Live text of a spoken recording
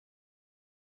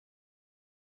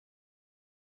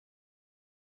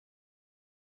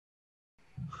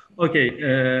Okay,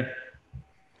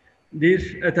 dear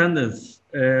attendants,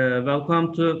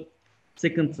 welcome to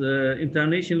second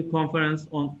International Conference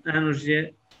on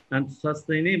Energy and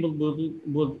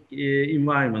Sustainable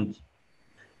Environment.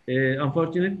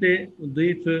 Unfortunately,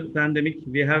 due to pandemic,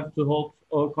 we have to hold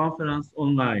our conference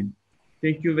online.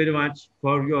 Thank you very much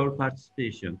for your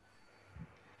participation.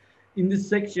 In this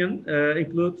section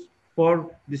includes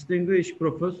four distinguished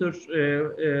professors'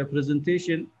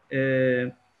 presentation.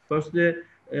 Firstly,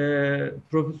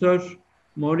 Professor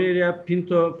Moreira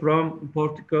Pinto from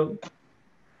Portugal,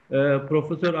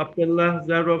 Professor Abdullah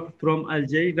Zarov from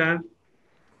Algeria,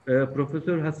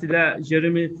 Professor Hasila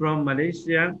Jeremy from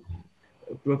Malaysia,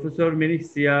 Professor Melih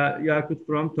Ziya Yakut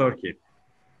from Turkey.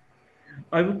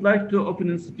 I would like to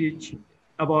open a speech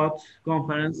about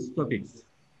conference topics.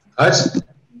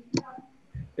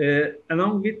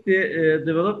 Along with the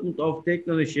development of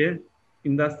technology,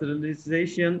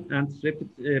 industrialization and rapid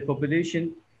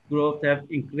population growth have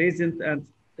increased and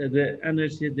the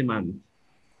energy demand.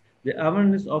 The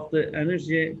awareness of the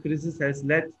energy crisis has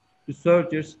led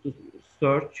researchers to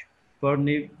search for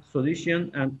new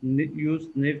solutions and use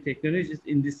new technologies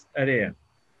in this area.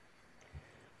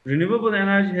 Renewable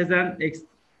energy has an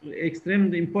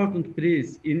extremely important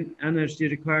place in energy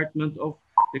requirement of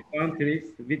the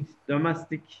countries with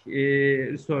domestic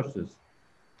resources.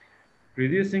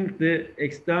 Reducing the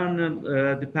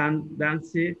external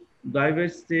dependency,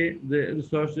 diversity, the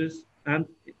resources, and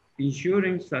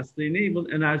ensuring sustainable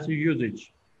energy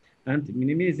usage, and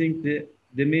minimizing the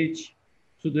damage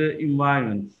to the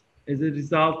environment as a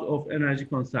result of energy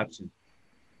consumption.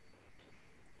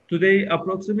 Today,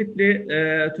 approximately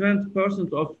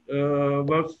 20% of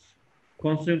world's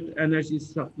consumed energy is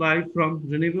supplied from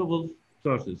renewable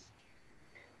sources.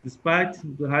 Despite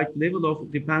the high level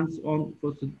of dependence on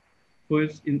fossil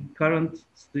fuels in current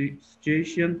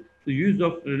situation, the use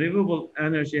of renewable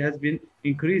energy has been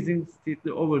increasing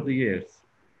steadily over the years.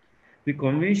 The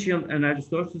conventional energy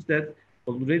sources that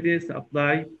already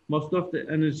supply most of the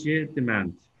energy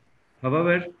demand.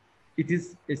 However, it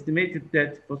is estimated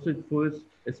that fossil fuels,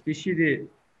 especially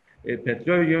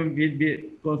petroleum, will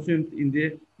be consumed in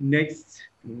the next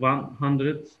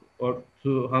 100 or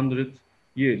 200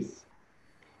 years.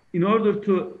 In order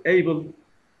to able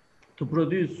to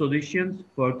produce solutions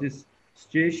for this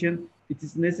situation, it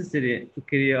is necessary to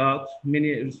carry out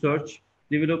many research,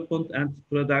 development, and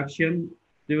production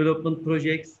development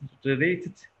projects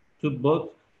related to both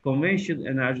conventional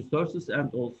energy sources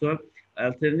and also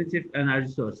alternative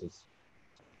energy sources.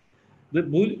 The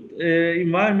built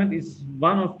environment is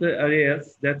one of the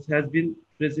areas that has been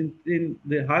presenting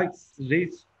the highest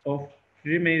rates of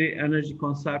primary energy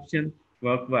consumption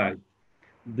worldwide.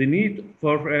 The need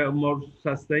for a more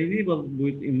sustainable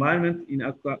built environment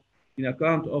in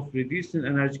account of reducing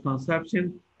energy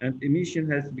consumption and emission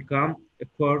has become a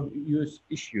core use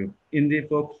issue in the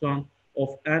focus on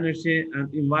of energy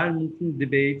and environmental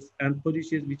debates and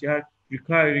policies which are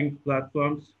requiring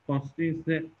platforms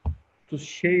constantly to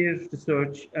share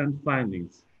research and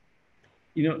findings.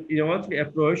 Innovative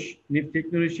approach, new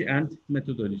technology and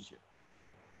methodology.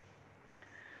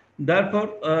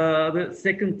 Therefore, the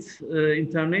second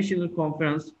international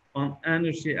conference on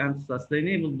energy and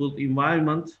sustainable built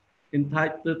environment,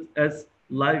 entitled as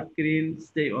Life Green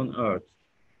Stay on Earth,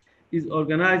 is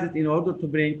organized in order to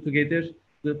bring together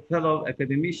the fellow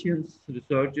academicians,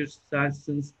 researchers,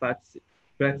 scientists,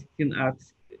 practicing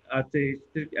arts,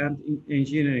 artistic and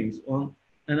engineering on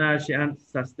energy and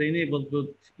sustainable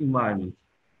built environment.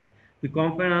 The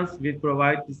conference will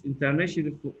provide this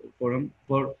international forum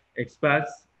for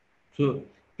experts to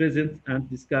present and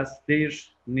discuss their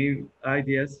new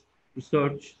ideas,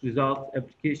 research, results,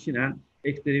 application, and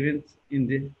experiments in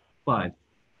the field.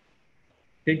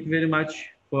 Thank you very much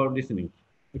for listening.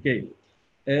 Okay.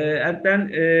 And then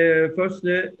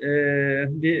firstly,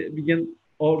 we begin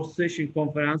our session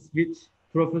conference with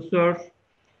Professor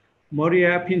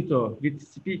Moria Pinto with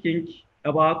speaking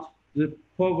about the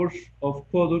power of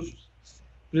color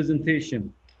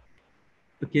presentation.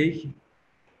 Okay.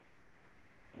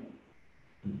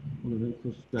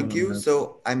 Thank you.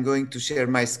 So I'm going to share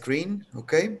my screen,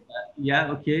 okay?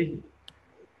 Yeah, okay.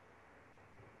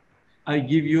 I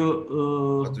give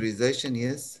you authorization,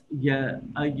 yes. Yeah,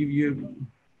 I give you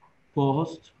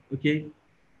co-host, okay?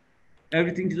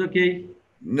 Everything is okay?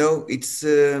 No, it's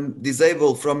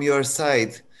disabled from your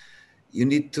side. You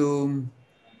need to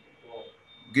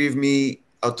give me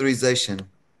authorization.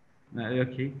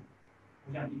 Okay.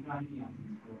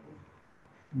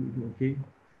 Okay.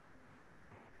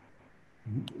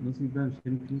 Nasıl ben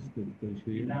seninkini istedim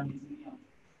şeyi.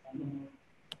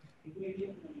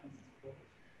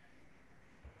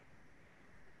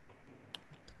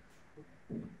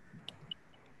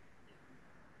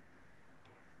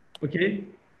 Okay.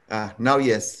 Now,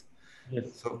 yes. Yes.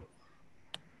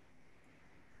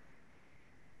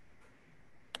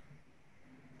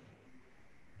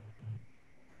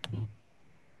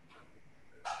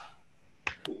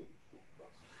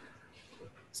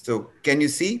 So can you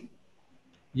see?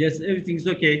 Yes, everything's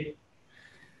okay.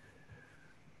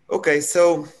 Okay,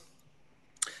 so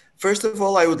first of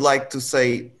all, I would like to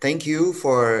say thank you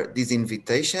for this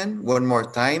invitation one more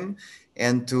time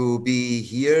and to be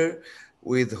here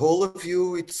with all of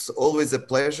you. It's always a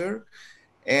pleasure.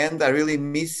 And I really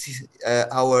miss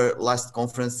our last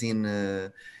conference in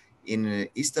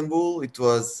Istanbul. It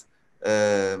was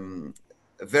a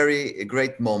very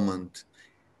great moment.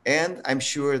 And I'm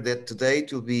sure that today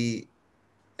it will be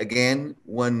again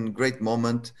one great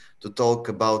moment to talk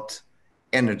about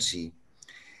energy.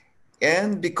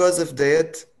 And because of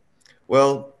that,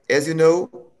 well, as you know,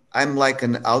 I'm like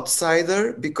an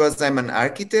outsider because I'm an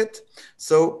architect.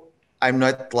 So I'm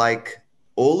not like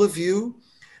all of you,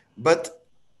 but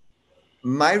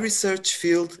my research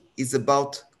field is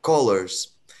about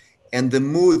colors and the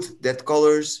mood that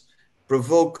colors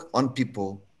provoke on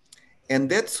people. And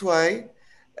that's why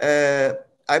uh,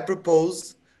 I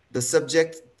propose the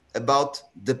subject about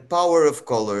the power of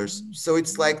colors. So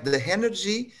it's like the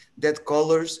energy that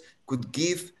colors could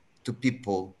give to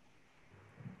people.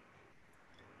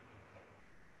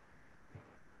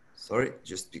 Sorry,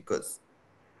 just because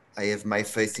I have my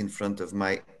face in front of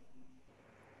my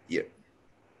ear.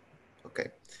 Okay.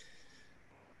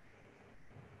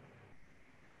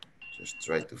 Just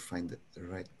try to find the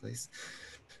right place.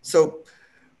 So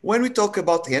when we talk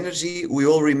about energy, we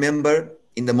all remember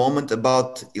in the moment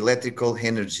about electrical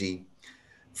energy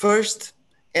first,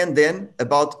 and then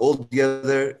about all the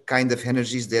other kind of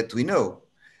energies that we know.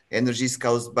 Energies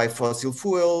caused by fossil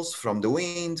fuels, from the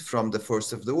wind, from the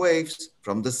force of the waves,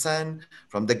 from the sun,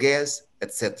 from the gas,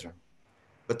 etc.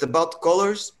 But about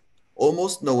colors,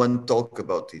 almost no one talk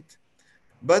about it.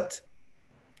 But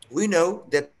we know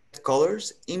that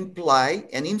colors imply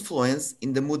an influence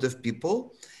in the mood of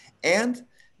people, and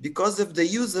because of the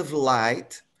use of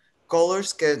light,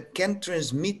 colors can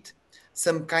transmit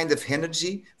some kind of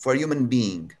energy for human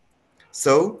being.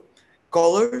 So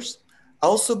colors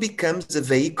also becomes a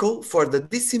vehicle for the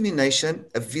dissemination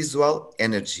of visual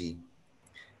energy.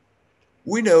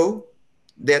 We know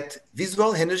that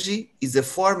visual energy is a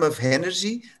form of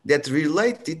energy that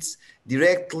relates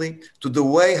directly to the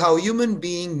way how human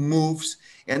being moves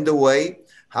and the way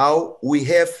how we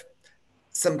have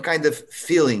some kind of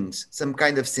feelings, some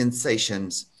kind of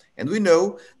sensations. And we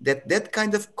know that that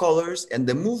kind of colors and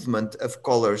the movement of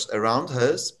colors around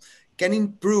us can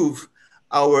improve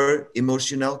our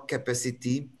emotional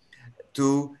capacity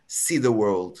to see the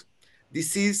world.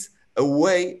 This is a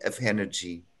way of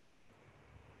energy.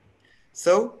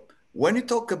 So when you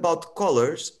talk about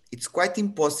colors, it's quite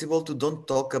impossible to don't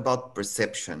talk about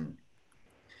perception.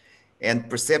 And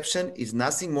perception is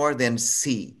nothing more than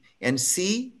see. And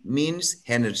see means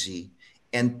energy.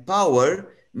 And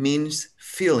power means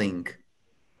feeling.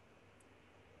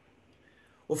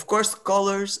 Of course,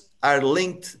 colors are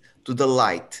linked to the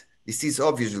light. This is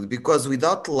obviously because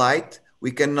without light,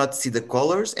 we cannot see the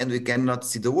colors and we cannot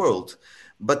see the world.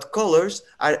 But colors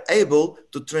are able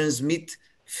to transmit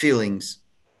feelings.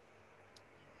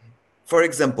 For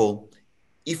example,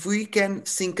 if we can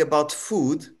think about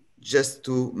food, just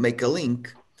to make a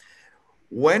link,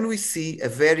 when we see a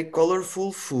very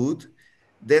colorful food,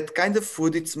 that kind of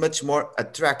food it's much more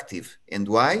attractive. And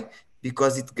why?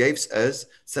 Because it gives us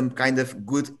some kind of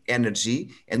good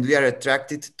energy and we are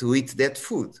attracted to eat that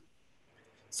food.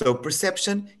 So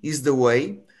perception is the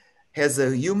way as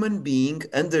a human being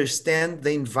understand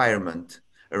the environment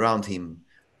around him.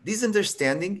 This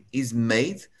understanding is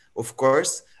made, of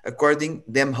course, according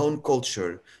them own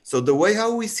culture. So the way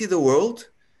how we see the world,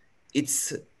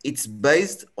 it's it's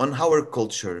based on our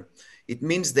culture. It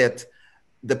means that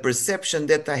the perception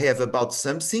that I have about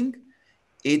something,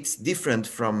 it's different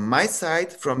from my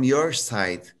side, from your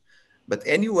side. But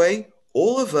anyway,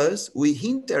 all of us, we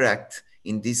interact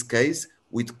in this case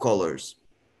with colors.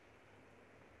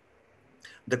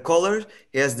 The color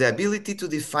has the ability to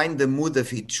define the mood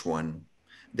of each one.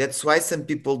 That's why some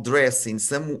people dress in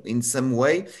some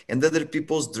way and other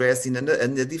people dress in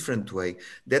a different way.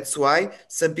 That's why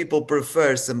some people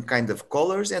prefer some kind of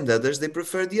colors and others they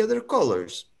prefer the other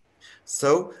colors.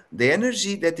 So the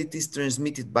energy that it is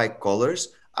transmitted by colors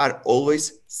are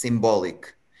always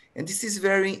symbolic. And this is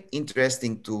very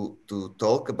interesting to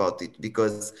talk about it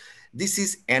because this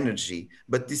is energy,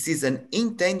 but this is an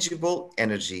intangible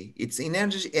energy. It's an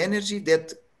energy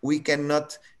that we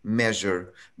cannot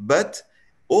measure, but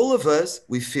all of us,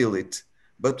 we feel it,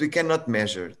 but we cannot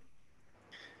measure.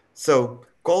 So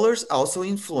colors also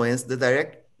influence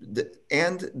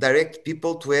and direct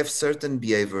people to have certain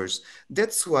behaviors.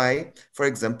 That's why, for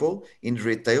example, in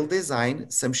retail design,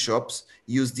 some shops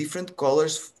use different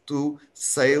colors to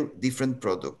sell different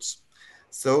products.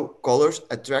 So colors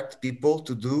attract people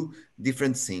to do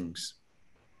different things.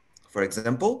 For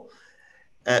example,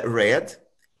 red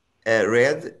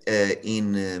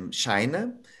in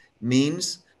China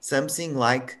means something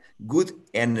like good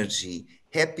energy,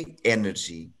 happy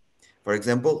energy. For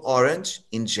example, orange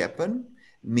in Japan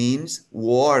means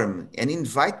warm and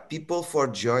invite people for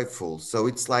joyful. So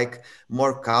it's like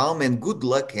more calm and good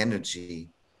luck energy.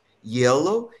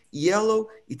 Yellow,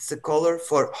 it's a color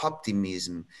for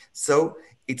optimism. So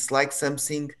it's like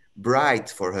something bright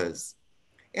for us.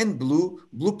 And blue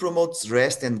promotes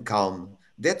rest and calm.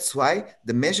 That's why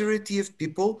the majority of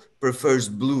people prefers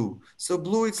blue. So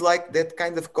blue is like that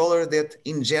kind of color that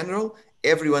in general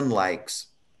everyone likes.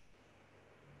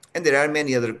 And there are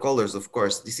many other colors, of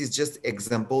course. This is just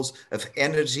examples of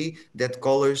energy that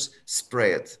colors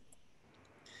spread.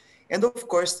 And of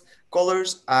course,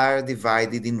 colors are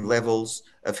divided in levels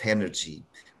of energy.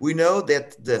 We know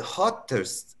that the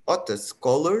hottest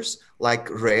colors, like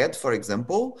red, for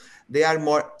example, they are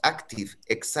more active,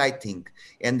 exciting,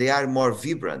 and they are more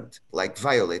vibrant, like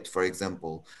violet, for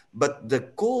example. But the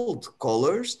cold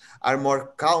colors are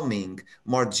more calming,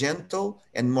 more gentle,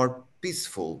 and more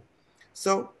peaceful.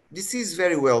 So this is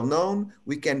very well known.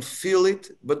 We can feel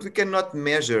it, but we cannot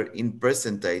measure in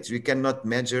percentage. We cannot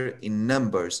measure in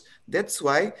numbers. That's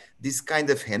why this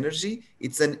kind of energy,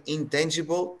 it's an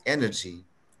intangible energy.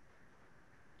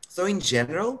 So in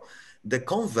general, the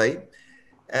convey,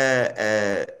 uh,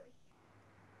 uh,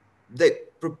 they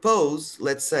propose,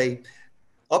 let's say,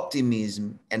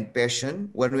 optimism and passion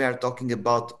when we are talking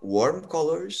about warm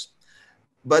colors,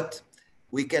 but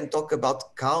we can talk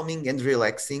about calming and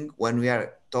relaxing when we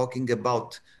are talking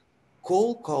about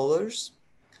cold colors,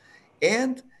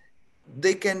 and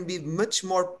they can be much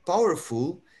more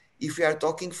powerful if we are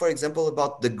talking, for example,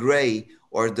 about the gray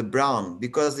or the brown,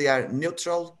 because they are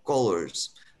neutral colors.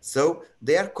 So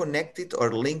they are connected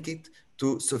or linked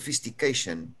to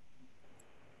sophistication.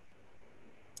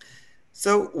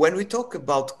 So when we talk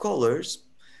about colors,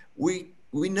 we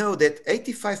know that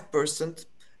 85%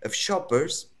 of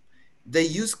shoppers, they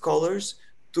use colors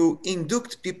to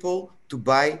induct people to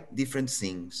buy different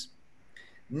things.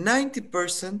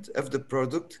 90% of the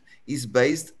product is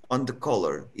based on the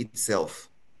color itself.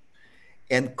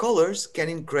 And colors can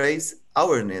increase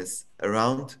awareness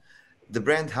around the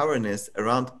brand awareness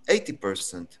around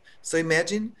 80%. So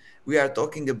imagine we are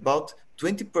talking about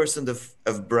 20%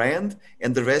 of brand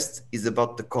and the rest is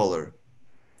about the color.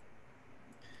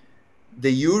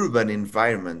 The urban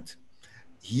environment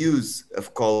use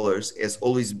of colors has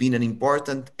always been an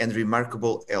important and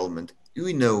remarkable element.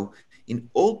 We know in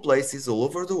all places all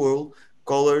over the world,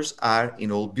 colors are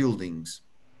in all buildings.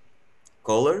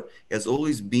 Color has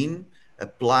always been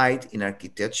applied in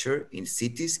architecture, in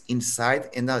cities, inside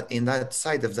and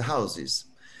outside of the houses.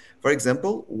 For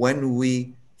example, when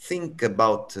we think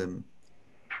about,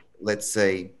 let's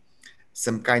say,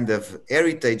 some kind of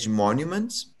heritage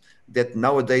monuments that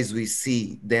nowadays we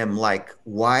see them like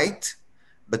white,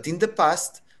 but in the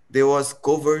past they was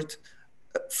covered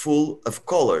full of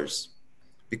colors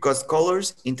because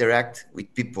colors interact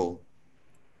with people.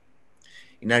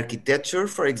 In architecture,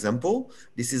 for example,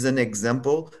 this is an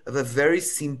example of a very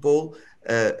simple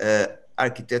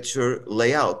architecture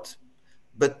layout.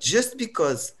 But just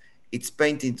because it's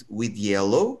painted with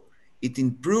yellow, it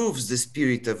improves the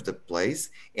spirit of the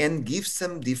place and gives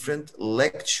some different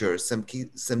lecture,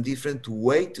 some different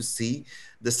way to see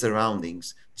the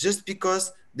surroundings, just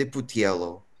because they put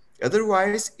yellow.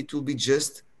 Otherwise, it will be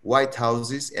just white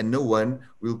houses and no one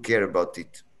will care about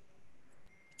it.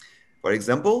 For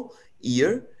example,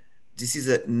 here, this is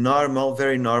a normal,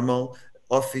 very normal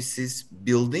offices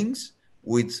buildings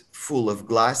with full of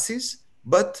glasses,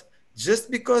 but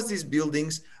just because these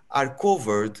buildings are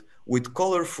covered with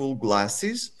colorful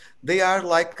glasses, they are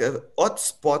like a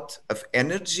hotspot of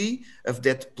energy of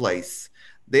that place.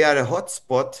 They are a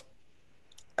hotspot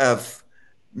of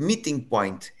meeting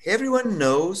point. Everyone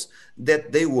knows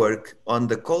that they work on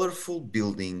the colorful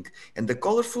building, and the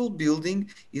colorful building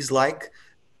is like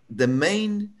the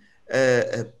main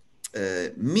uh, uh,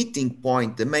 meeting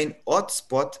point, the main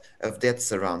hotspot of that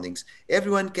surroundings.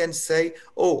 Everyone can say,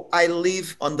 oh, I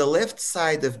live on the left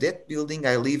side of that building,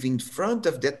 I live in front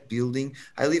of that building,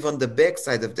 I live on the back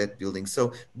side of that building.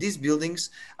 So these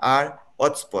buildings are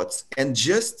hotspots, and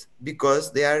just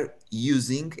because they are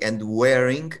using and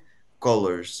wearing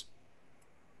colors.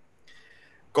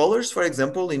 Colors, for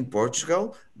example, in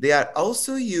Portugal, they are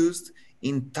also used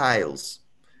in tiles,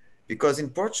 because in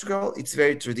Portugal it's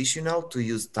very traditional to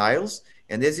use tiles,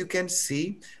 and as you can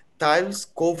see, tiles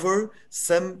cover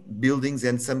some buildings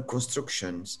and some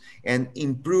constructions and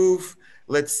improve,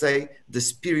 let's say, the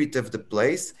spirit of the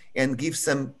place and give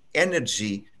some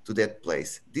energy to that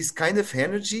place. This kind of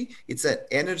energy, it's an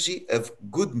energy of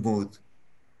good mood.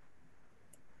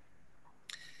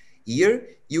 Here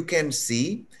you can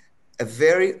see a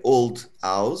very old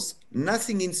house,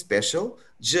 nothing in special,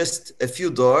 just a few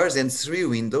doors and 3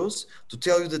 windows. To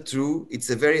tell you the truth, it's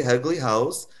a very ugly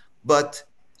house, but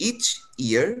each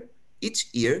year,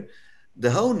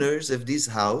 the owners of this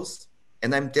house,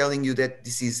 and I'm telling you that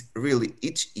this is really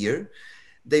each year,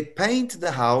 they paint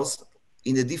the house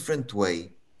in a different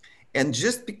way. And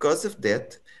just because of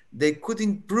that, they could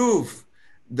improve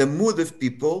the mood of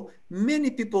people. Many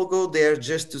people go there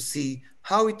just to see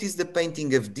how it is the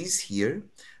painting of this here.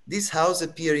 This house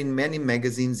appear in many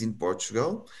magazines in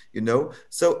Portugal, you know.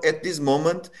 So at this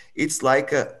moment, it's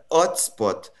like a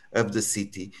hotspot of the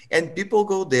city, and people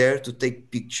go there to take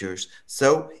pictures.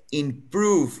 So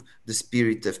improve the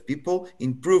spirit of people,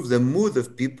 improve the mood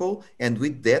of people, and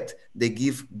with that, they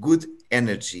give good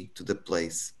energy to the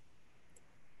place.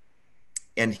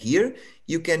 And here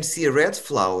you can see a red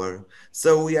flower.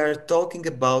 So we are talking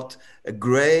about a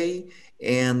gray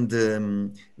and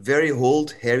very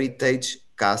old heritage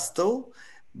castle.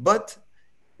 But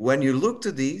when you look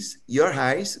to this, your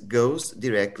eyes goes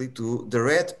directly to the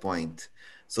red point.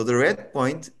 So the red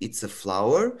point, it's a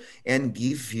flower and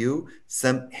give you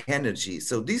some energy.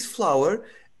 So this flower,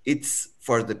 it's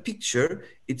for the picture,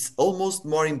 it's almost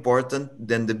more important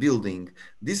than the building.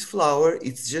 This flower,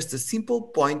 it's just a simple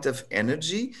point of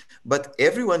energy, but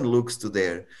everyone looks to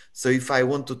there. So if I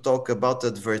want to talk about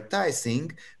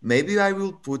advertising, maybe I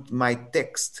will put my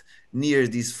text near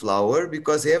this flower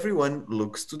because everyone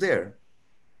looks to there.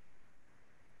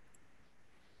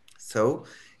 So,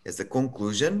 as a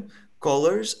conclusion,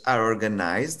 colors are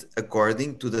organized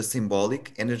according to the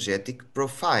symbolic energetic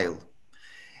profile,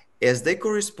 as they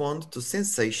correspond to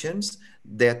sensations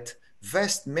that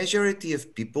vast majority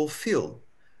of people feel,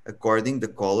 according the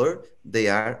color they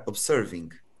are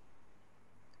observing.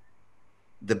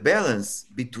 The balance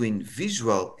between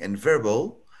visual and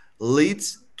verbal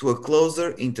leads to a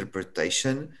closer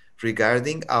interpretation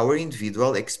regarding our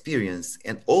individual experience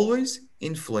and always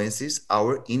influences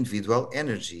our individual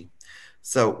energy.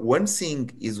 So one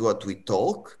thing is what we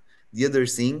talk, the other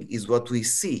thing is what we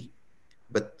see.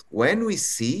 But when we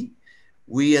see,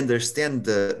 we understand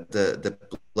the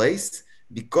place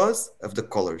because of the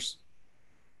colors.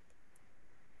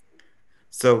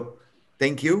 So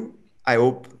thank you. I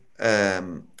hope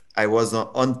I was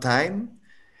on time.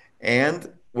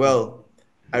 And well,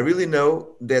 I really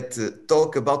know that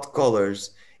talk about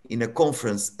colors in a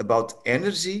conference about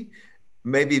energy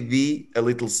maybe be a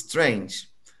little strange.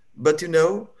 But you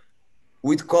know,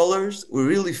 with colors, we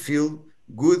really feel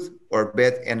good or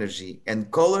bad energy,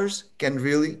 and colors can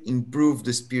really improve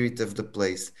the spirit of the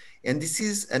place. And this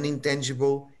is an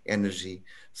intangible energy.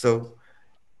 So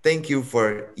thank you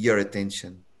for your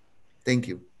attention. Thank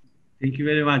you. Thank you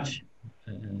very much.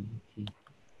 Uh,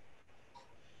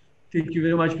 Thank you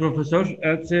very much, Professor.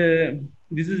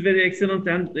 This is very excellent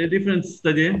and different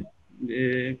study.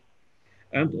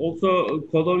 And also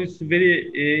color is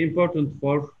very important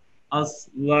for us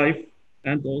life,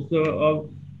 and also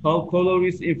how color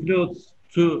is influenced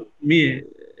to me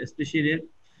especially.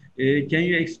 Can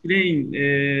you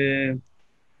explain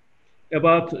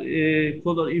about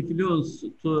color influence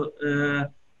to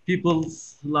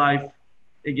people's life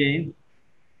again?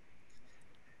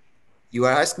 You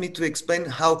are asking me to explain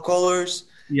how colors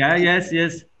Yeah, yes,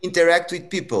 yes. interact with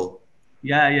people.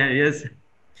 Yeah, yes.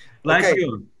 Like Okay,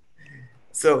 you.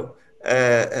 so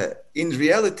in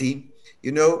reality,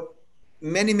 you know,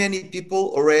 many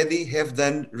people already have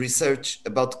done research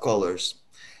about colors.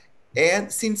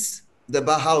 And since the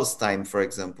Bauhaus time, for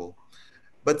example,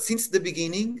 but since the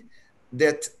beginning,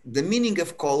 that the meaning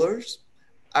of colors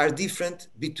are different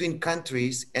between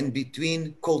countries and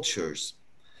between cultures.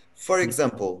 For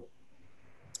example,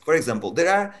 there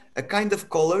are a kind of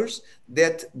colors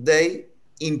that they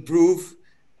improve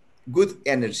good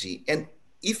energy. And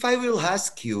if I will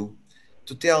ask you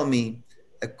to tell me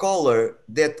a color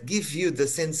that gives you the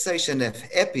sensation of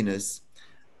happiness,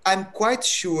 I'm quite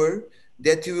sure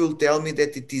that you will tell me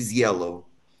that it is yellow,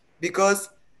 because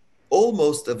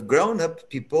almost of grown-up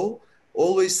people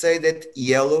always say that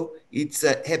yellow it's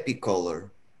a happy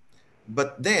color.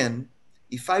 But then,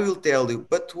 if I will tell you,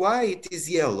 but why it is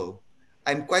yellow?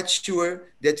 I'm quite sure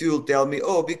that you will tell me,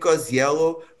 oh, because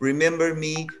yellow remember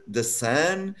me the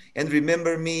sun and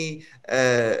remember me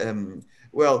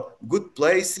well, good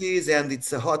places and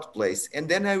it's a hot place. And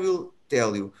then I will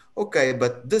tell you, okay,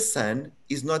 but the sun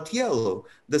is not yellow.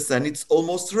 The sun, it's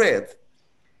almost red.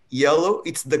 Yellow,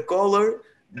 it's the color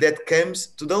that comes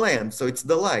to the land. So it's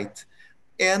the light.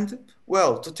 And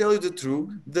well, to tell you the truth,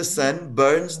 the sun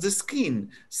burns the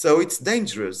skin, so it's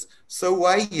dangerous. So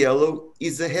why yellow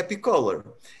is a happy color?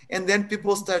 And then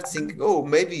people start thinking, oh,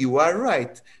 maybe you are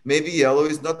right. Maybe yellow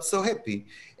is not so happy.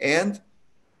 And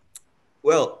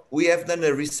well, we have done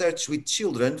a research with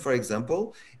children, for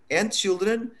example, and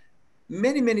children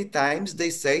many times they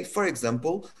say, for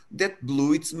example, that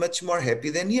blue is much more happy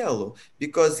than yellow,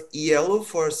 because yellow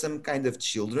for some kind of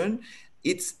children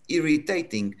it's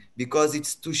irritating because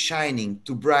it's too shining,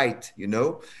 too bright, you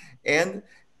know. And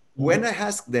when I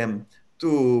ask them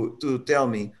to tell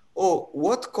me, oh,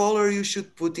 what color you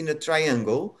should put in a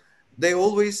triangle, they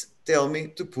always tell me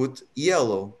to put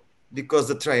yellow, because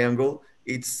the triangle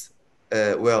it's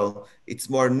well, it's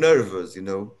more nervous, you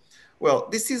know. Well,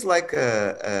 this is like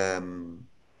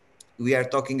we are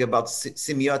talking about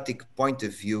semiotic point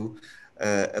of view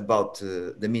about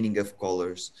the meaning of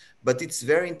colors, but it's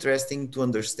very interesting to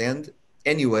understand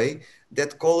anyway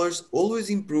that colors always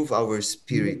improve our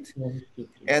spirit.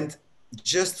 And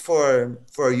just for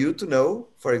you to know,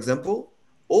 for example,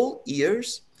 all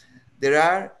years there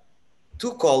are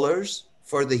two colors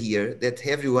for the year that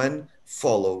everyone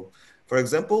follow. For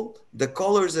example, the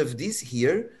colors of this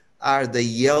year are the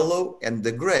yellow and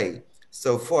the gray.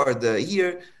 So for the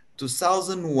year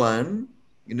 2001,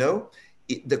 you know,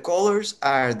 the colors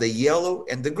are the yellow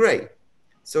and the gray.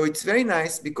 So it's very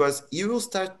nice because you will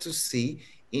start to see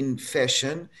in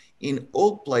fashion in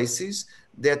all places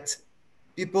that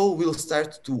people will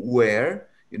start to wear,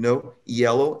 you know,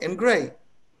 yellow and gray.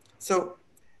 So,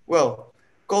 well,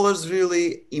 colors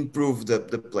really improve the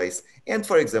place. And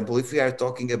for example, if we are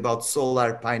talking about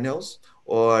solar panels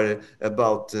or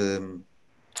about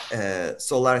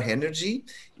solar energy,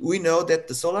 we know that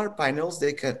the solar panels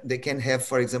they can have,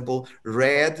 for example,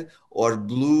 red or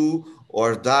blue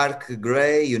or dark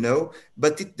gray, you know,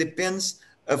 but it depends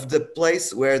of the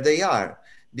place where they are,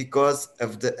 because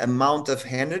of the amount of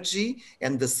energy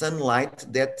and the sunlight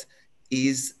that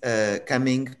is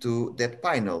coming to that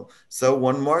panel. So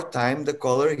one more time, the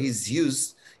color is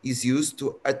used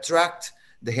to attract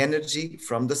the energy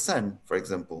from the sun, for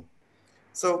example.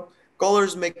 So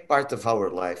colors make part of our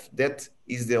life. That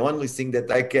is the only thing that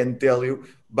I can tell you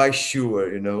by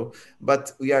sure, you know.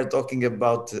 But we are talking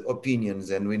about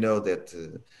opinions, and we know that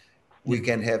we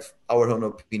can have our own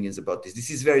opinions about this. This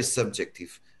is very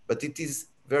subjective, but it is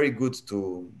very good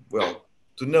to, well,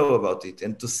 to know about it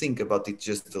and to think about it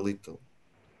just a little.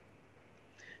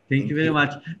 Thank you Thank very you.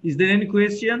 much. Is there any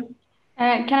question?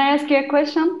 Can I ask you a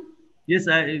question? Yes,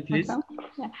 please.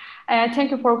 Okay. Yeah.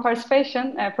 Thank you for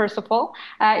participation, first of all.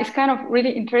 It's kind of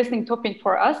really interesting topic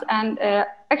for us, and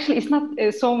actually it's not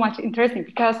so much interesting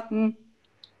because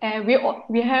we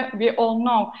all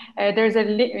know there's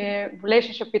a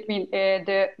relationship between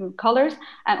the colors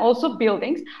and also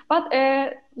buildings, but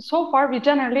so far we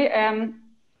generally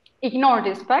ignore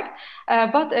this fact.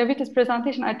 But with this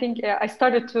presentation, I think I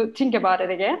started to think about it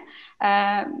again.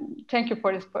 Thank you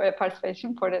for this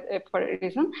participation for a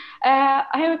reason. I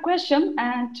have a question.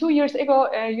 And 2 years ago,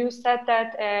 you said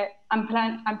that I'm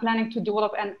planning to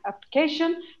develop an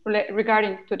application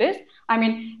regarding to this. I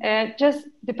mean, just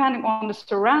depending on the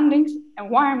surroundings,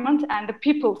 environment, and the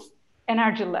people's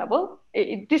energy level,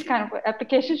 this kind of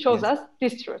application shows us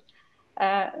this truth.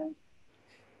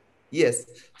 Yes,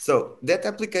 so that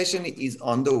application is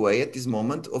on the way at this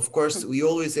moment. Of course, we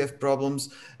always have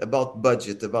problems about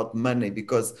budget, about money,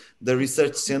 because the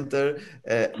research center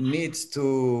needs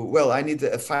to, well, I need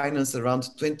a finance around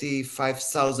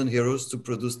 25,000 euros to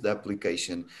produce the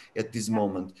application at this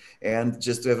moment. And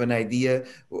just to have an idea,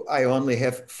 I only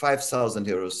have 5,000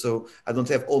 euros. So I don't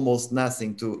have almost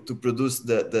nothing to produce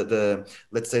the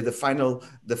let's say the final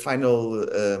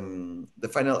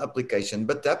application.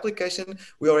 But the application,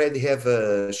 we already have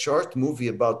a short movie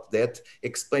about that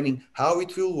explaining how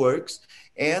it will works,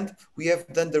 and we have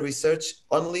done the research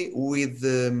only with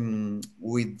the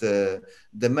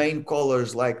main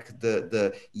colors like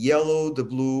the yellow, the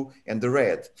blue, and the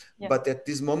red. But at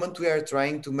this moment we are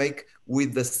trying to make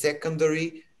with the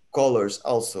secondary colors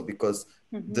also, because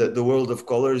the world of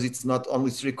colors, it's not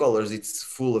only three colors, it's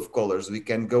full of colors. We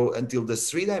can go until the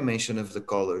three dimension of the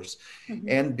colors.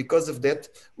 And because of that,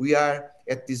 we are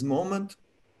at this moment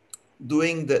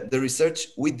doing the research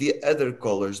with the other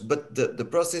colors, but the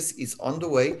process is on the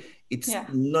way. It's Yeah,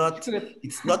 not, good.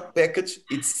 it's not packaged,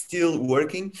 it's still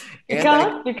working.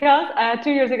 And Because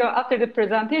 2 years ago after the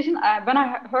presentation, when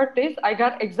I heard this, I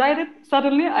got excited.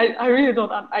 Suddenly, I really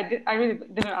don't, I really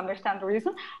didn't understand the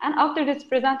reason. And after this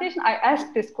presentation, I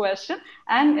asked this question,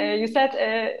 and you said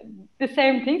the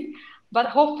same thing. But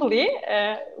hopefully,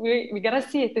 we gonna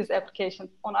see this application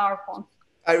on our phones.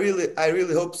 I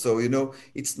really hope so. You know,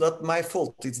 it's not my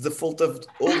fault. It's the fault of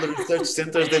all the research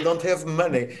centers. They don't have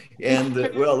money, It's and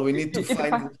true. well, we need to It might,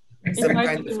 find it some might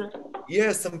kind be of, true.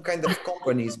 yeah, some kind of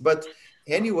companies. But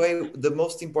anyway, the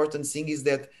most important thing is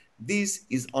that this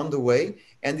is on the way,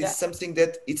 and it's Yeah. something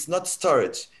that it's not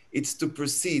storage. It's to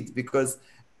proceed, because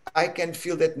I can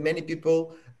feel that many people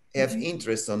have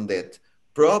interest on that.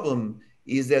 Problem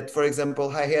is that, for example,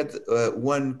 I had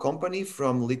one company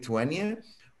from Lithuania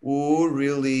who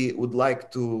really would like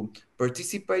to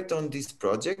participate on this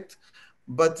project,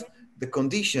 but the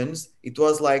conditions, it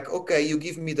was like, okay, you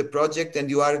give me the project and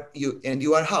you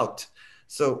are out.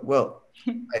 So well,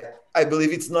 I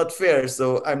believe it's not fair, so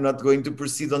I'm not going to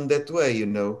proceed on that way, you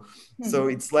know. So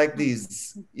it's like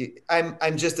this.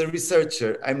 I'm just a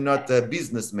researcher. I'm not a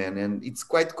businessman, and it's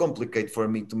quite complicated for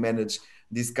me to manage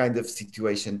this kind of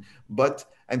situation. But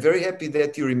I'm very happy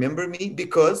that you remember me,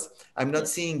 because I'm not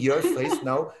seeing your face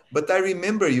now, but I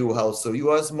remember you also. You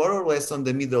was more or less on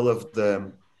the middle of the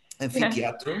Yes.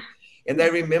 amphitheater, and I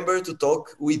remember to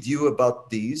talk with you about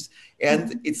this.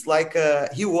 And it's like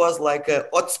he was like a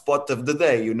hotspot of the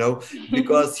day, you know,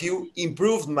 because you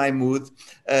improved my mood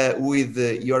with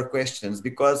your questions,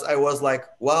 because I was like,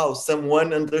 wow,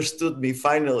 someone understood me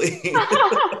finally.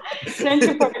 Thank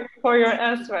you for your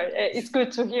answer. It's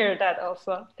good to hear that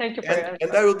also. Thank you for your And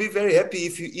answer. I will be very happy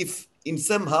if if in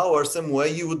somehow or some way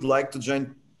you would like to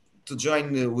join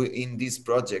in this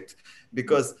project,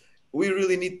 because we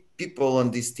really need people on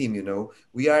this team. You know,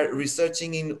 we are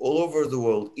researching in all over the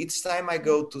world. Each time I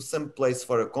go to some place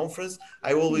for a conference,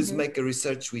 I always make a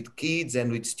research with kids and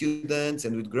with students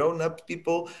and with grown-up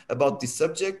people about this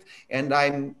subject, and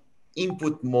I'm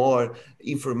input more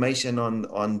information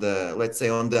on the, let's say,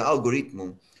 on the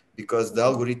algorithm, because the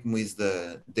algorithm is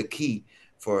the key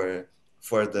for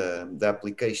the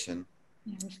application.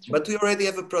 Yeah, it's true. But we already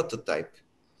have a prototype,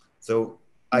 so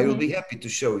I will be happy to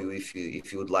show you if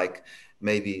you would like,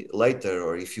 maybe later,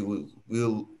 or if you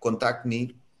will contact me.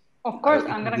 Of course, It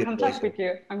I'm will gonna be a contact pleasure. with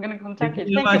you. I'm gonna Thank contact you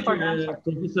you. very Thank you much, for the answer.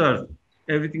 Professor.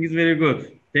 Everything is very good.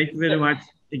 Thank you very much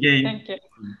again. Thank you.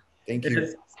 Thank you.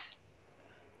 Yes.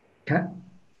 Can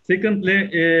Secondly,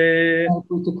 I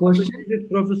put a question?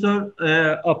 Professor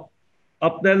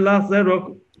Abdullah Zarok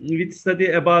with study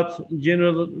about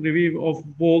general review of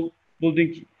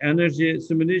building energy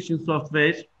simulation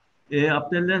software.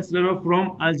 Abdullah Zarok from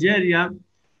Algeria.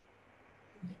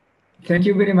 Thank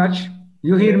you very much.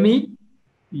 You hear me?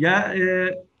 Yeah,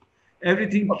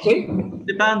 everything Okay.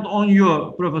 depends on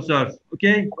you, Professor.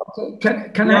 Okay? Okay.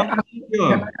 Can We I are ask, with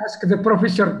can you. I ask the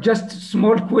professor just a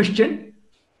small question?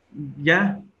 Yeah,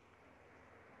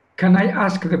 Can I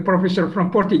ask the professor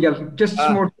from Portugal just a Ah,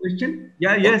 small question?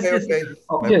 yeah, yes, okay, yes. okay.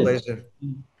 My Okay. pleasure.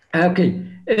 Okay.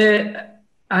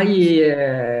 I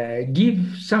give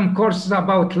some courses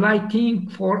about lighting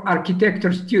for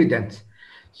architecture students.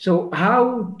 So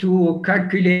how to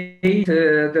calculate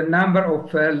the number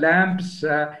of lamps,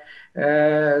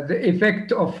 the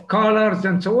effect of colors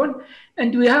and so on. And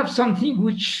we have something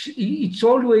which it's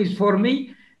always for me,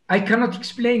 I cannot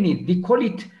explain it. They call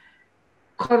it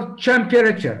core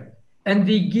temperature, and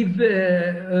they give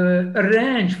a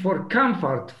range for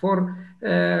comfort, for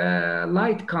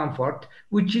light comfort,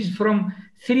 which is from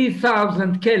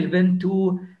 3000 Kelvin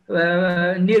to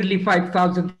nearly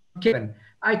 5000 Kelvin.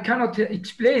 I cannot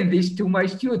explain this to my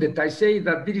student. I say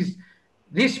that there is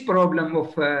this problem of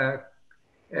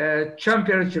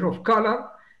temperature of color.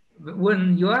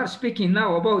 When you are speaking now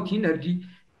about energy,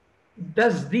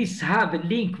 does this have a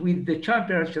link with the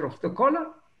temperature of the color?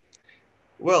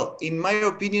 Well, in my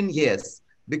opinion, yes,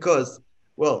 because,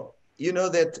 well, you know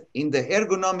that in the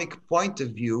ergonomic point of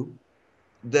view,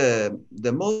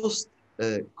 the most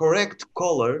correct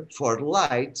color for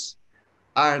lights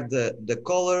are the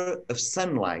color of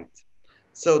sunlight.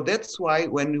 So that's why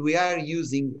when we are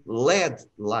using LED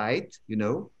light, you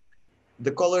know,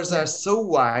 the colors are so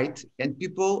white and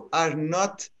people are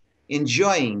not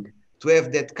enjoying to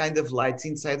have that kind of lights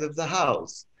inside of the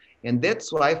house. And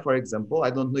that's why, for example,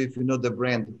 I don't know if you know the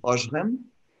brand Osram.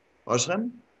 Osram?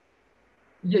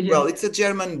 Yeah, yeah. Well, it's a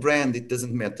German brand, it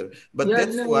doesn't matter. But Yeah,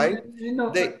 that's why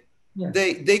they yeah.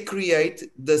 they create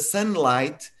the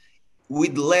sunlight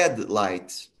with LED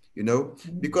light, you know,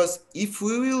 because if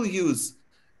we will use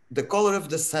the color of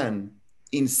the sun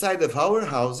inside of our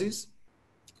houses,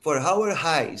 for our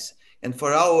eyes, and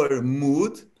for our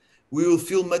mood, we will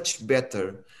feel much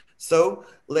better. So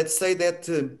let's say that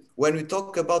when we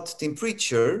talk about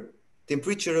temperature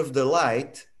of the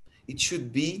light, it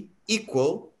should be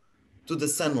equal to the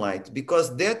sunlight,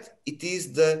 because that it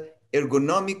is the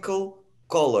ergonomical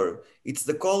color. It's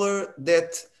the color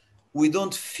that we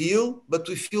don't feel, but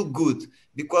we feel good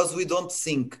because we don't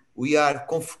think. We are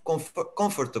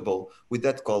comfortable with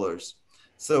that colors.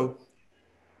 So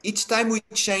each time we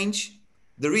change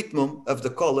the rhythm of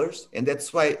the colors, and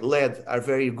that's why LED are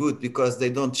very good, because they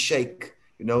don't shake,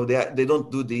 you know, they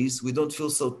don't do this. We don't feel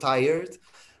so tired.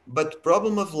 But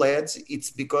problem of LEDs, it's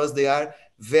because they are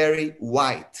very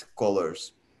white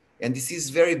colors. And this is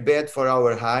very bad for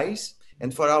our eyes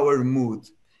and for our mood.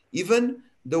 Even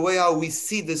the way how we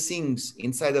see the things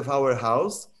inside of our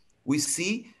house, we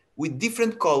see with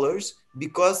different colors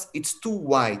because it's too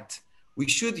white. We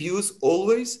should use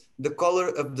always the color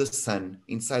of the sun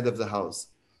inside of the house.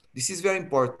 This is very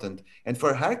important. And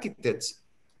for architects,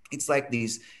 it's like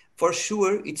this. For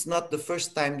sure, it's not the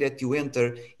first time that you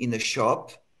enter in a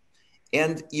shop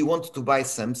and you want to buy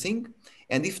something.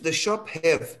 And if the shop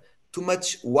have too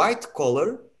much white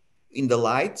color in the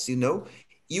lights, you know,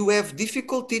 you have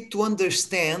difficulty to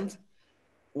understand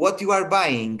what you are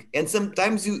buying. And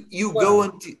sometimes you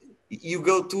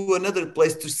go to another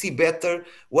place to see better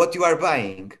what you are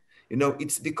buying. You know,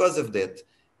 it's because of that.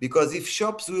 Because if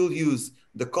shops will use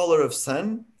the color of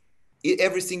sun,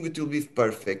 everything will be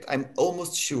perfect. I'm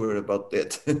almost sure about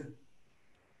that.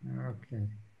 Okay.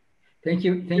 Thank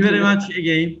you. Thank you very much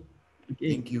again. Okay.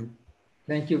 Thank you.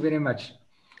 Thank you very much.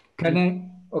 Can I?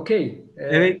 Okay.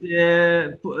 Evet,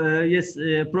 yes,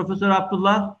 Professor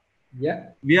Abdullah.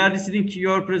 Yeah. We are listening to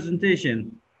your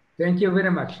presentation. Thank you very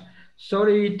much.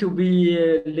 Sorry to be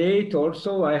late.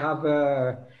 Also, I have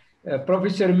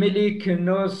Professor Milik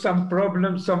knows some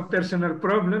problems, some personal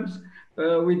problems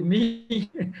with me.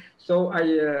 So I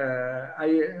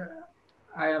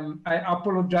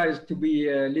apologize to be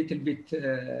a little bit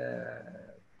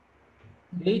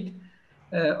late.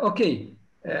 Okay.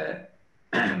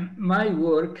 My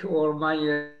work or my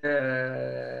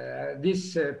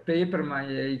this paper,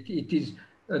 it is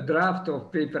a draft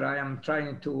of paper. I am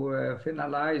trying to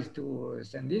finalize to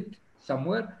send it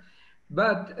somewhere,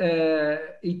 but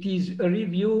it is a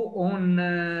review on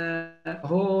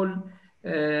whole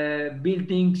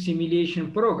building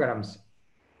simulation programs.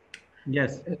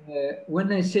 Yes.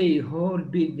 When I say whole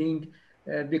building,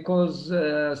 because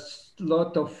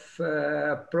lot of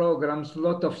programs,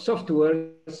 lot of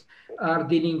softwares are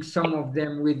dealing, some of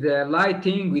them with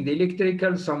lighting, with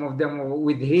electrical, some of them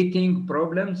with heating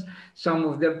problems, some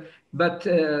of them, but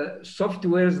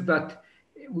softwares that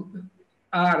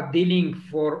are dealing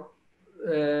for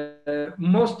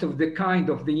most of the kind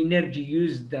of the energy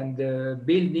used in the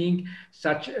building,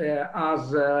 such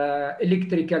as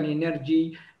electrical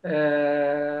energy,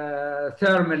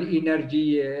 thermal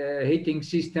energy, heating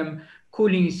system,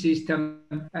 cooling system,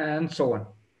 and so on.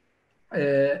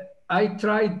 I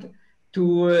tried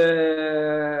to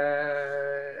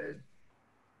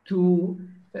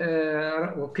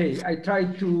I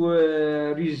tried to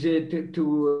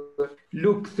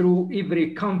look through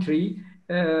every country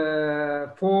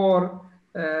for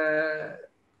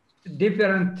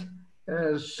different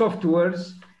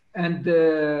softwares, and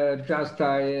just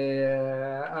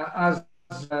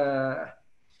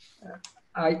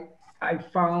I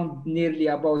found nearly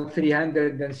about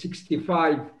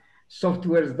 365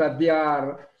 softwares that they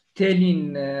are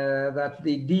telling that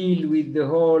they deal with the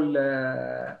whole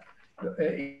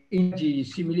energy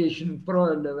simulation,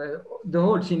 the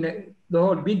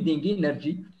whole building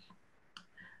energy.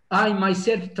 I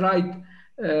myself tried,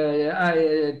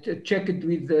 I checked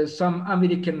with some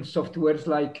American softwares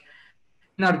like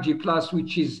Energy Plus,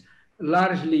 which is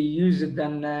largely used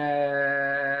in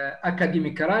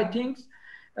academic writings.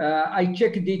 I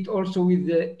checked it also with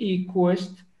the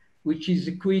eQuest, which is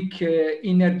a quick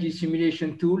energy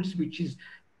simulation tools, which is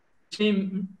the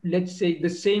same, let's say the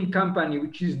same company,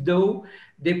 which is DOE,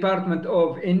 Department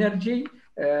of Energy.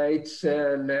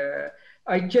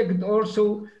 I checked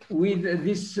also with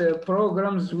these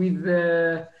programs with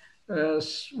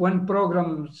one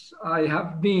programs I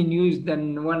have been used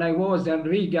and when I was in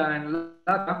Riga and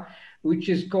Lata, which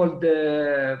is called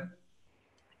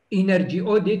energy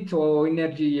audit or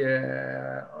energy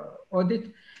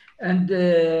audit. And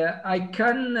I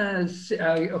can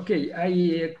say, okay,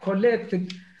 I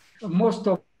collected most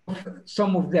of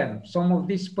some of them. Some of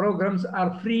these programs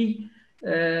are free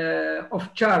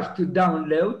of charge to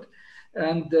download,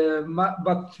 and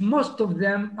but most of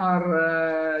them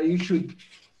are you should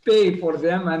pay for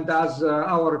them. And as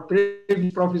our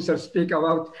previous professor speak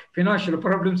about financial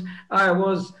problems, I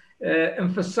was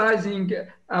emphasizing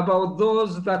about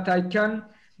those that I can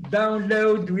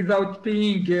download without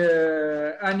paying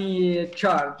any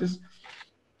charges.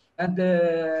 And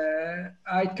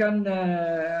I can,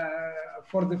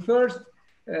 for the first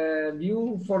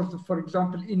view, for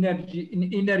example,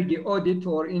 energy audit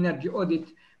or energy audit,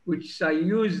 which I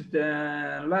used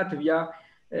Latvia,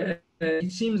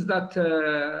 it seems that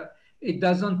it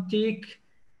doesn't take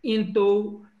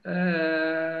into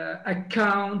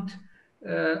account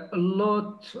a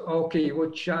lot,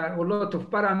 which are a lot of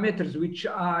parameters, which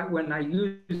are when I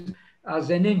use as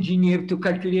an engineer to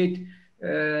calculate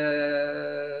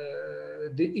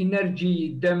the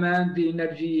energy demand, the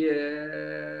energy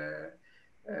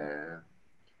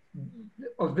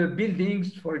of the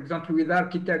buildings, for example, with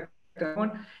architect and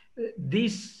on.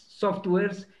 These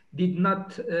softwares did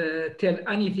not tell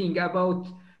anything about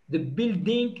the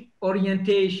building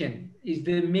orientation. Is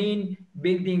the main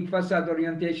building facade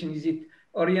orientation, is it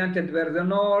oriented where the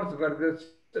north,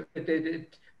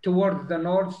 towards the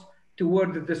north,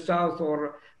 toward the south,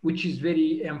 or which is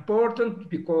very important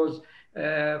because,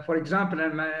 for example,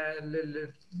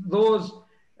 those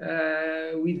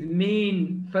with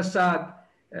main facade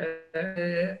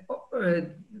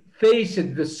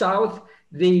faced the south,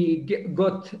 they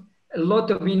got a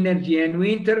lot of energy in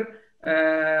winter,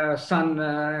 sun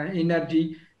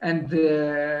energy, and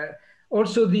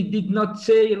also they did not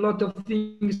say a lot of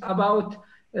things about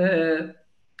the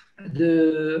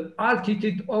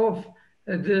altitude of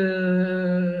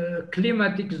the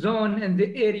climatic zone and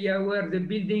the area where the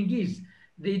building is.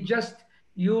 They just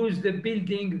use the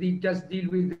building, they just deal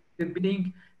with the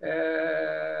building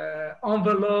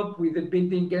envelope, with the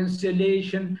building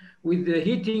insulation, with the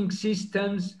heating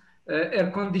systems,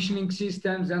 air conditioning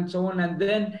systems, and so on, and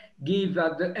then give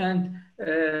at the end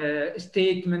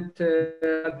statement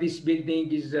this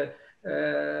building is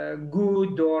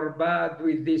good or bad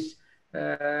with this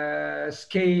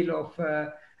scale of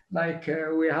like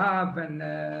we have an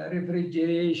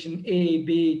refrigeration A,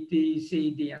 B, T,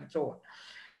 C, D, and so on.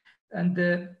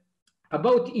 And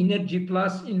about Energy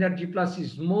Plus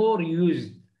is more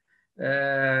used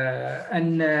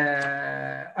in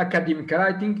academic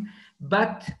writing,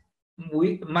 but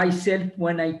myself,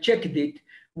 when I checked it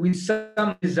with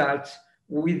some results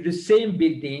with the same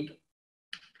building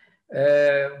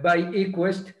by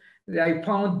ICESBE, I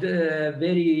found a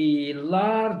very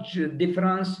large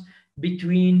difference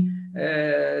between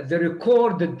the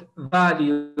recorded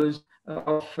values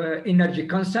of energy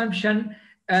consumption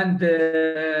and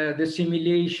the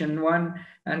simulation one,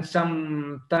 and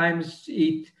sometimes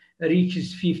it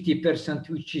reaches 50%,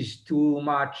 which is too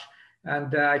much.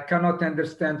 And I cannot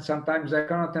understand, sometimes I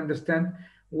cannot understand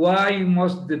why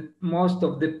most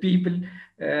of the people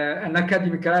in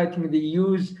academic writing, they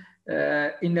use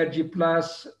Energy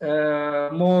Plus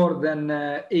more than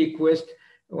ICESBE,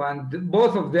 and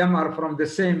both of them are from the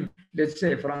same, let's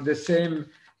say, from the same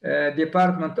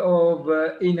Department of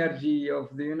Energy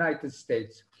of the United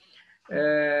States.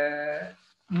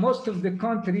 Most of the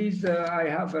countries, I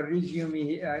have a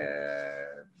resume,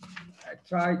 I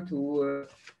try to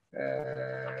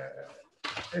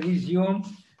resume.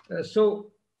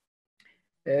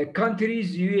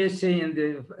 Countries, USA and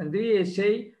the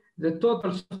USA, the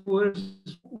total softwares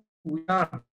we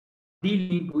are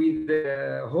dealing with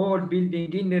the whole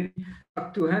building energy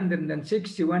up to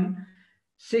 161.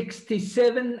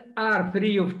 67 are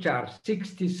free of charge.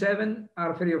 67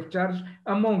 are free of charge.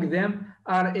 Among them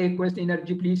are ICESBE,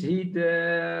 Energy Plus, Heat,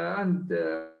 and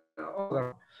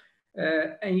other.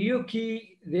 In UK,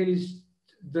 there is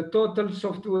the total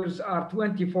softwares are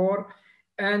 24,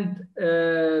 and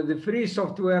the free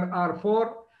software are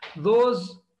 4.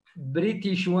 Those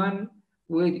British one,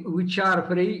 which are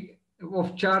free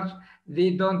of charge,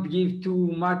 they don't give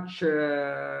too much.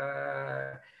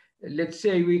 Let's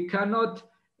say we cannot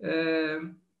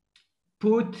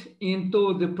put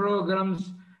into the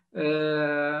programs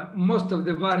most of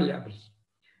the variables.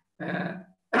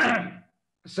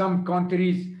 Some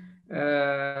countries,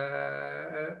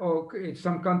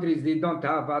 some countries they don't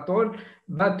have at all,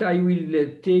 but I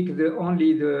will take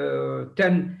only the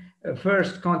 10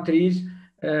 first countries.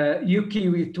 UK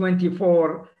with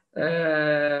 24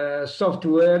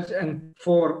 softwares and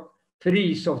 4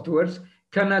 free softwares.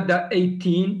 Canada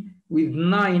 18 with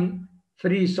 9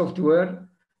 free software.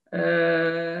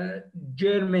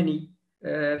 Germany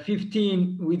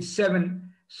 15 with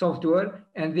 7 software,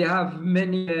 and they have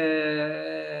many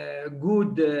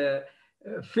good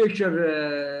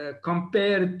feature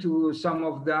compared to some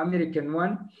of the American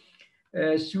one.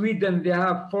 Sweden, they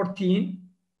have 14.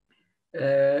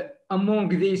 Among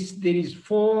this, there is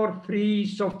 4 free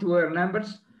software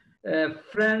numbers.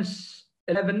 France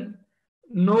 11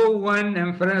 no one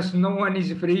in France, no one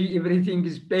is free, everything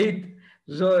is paid.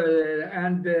 So,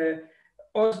 and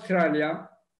Australia,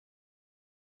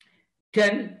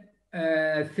 10,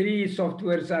 3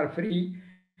 softwares are free.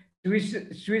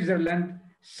 Switzerland,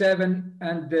 7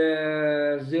 and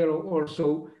 0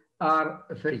 also are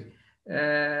free.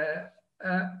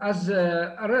 As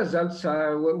a result,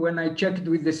 when I checked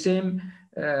with the same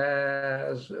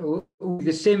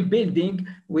building,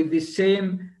 with the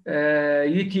same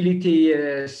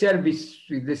utility service,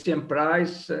 with the same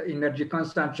price, energy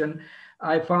consumption,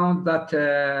 I found that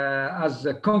as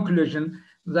a conclusion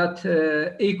that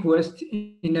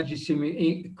ICESBE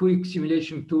energy quick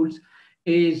simulation tools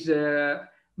is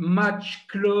much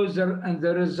closer and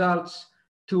the results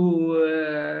to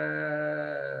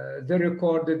the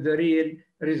recorded, the real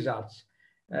results.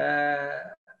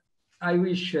 I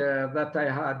wish that I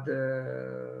had,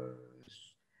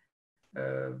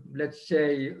 let's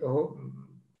say,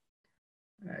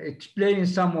 explain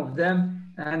some of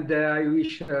them, and I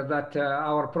wish that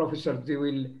our professors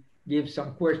will give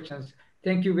some questions.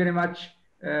 Thank you very much,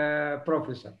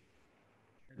 Professor.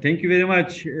 Thank you very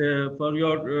much for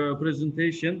your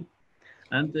presentation.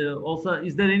 And also,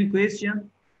 is there any question?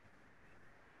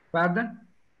 Pardon?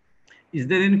 Is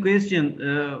there any question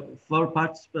for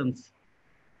participants?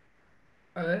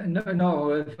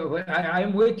 No.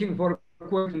 I'm waiting for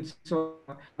questions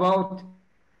about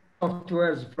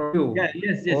softwares from you. Yeah,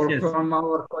 yes, from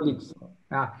our colleagues.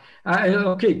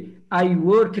 Okay, I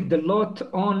worked a lot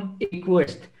on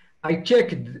ICESBE. I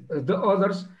checked the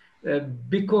others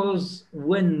because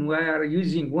when we are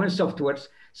using one softwares,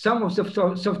 some of the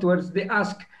softwares, they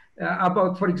ask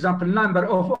about, for example, number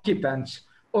of occupants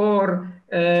or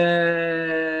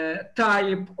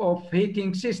type of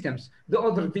heating systems. The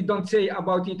others, they don't say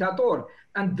about it at all.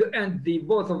 And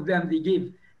both of them, they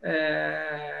give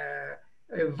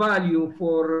value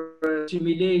for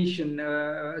simulation,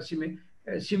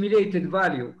 simulated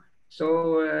value.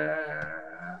 So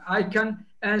I can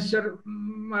answer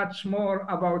much more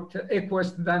about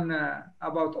ICESBE than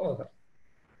about others.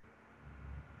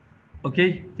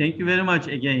 Okay, thank you very much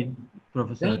again,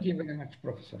 Professor. Thank you very much,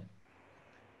 Professor.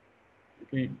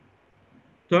 Okay.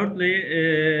 Thirdly,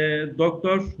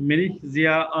 Dr. Melih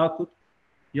Ziya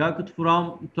Yakut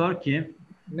from Turkey.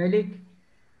 Melik.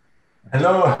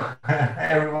 Hello,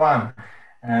 everyone,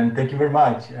 and thank you very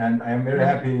much. And I am very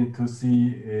happy to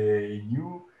see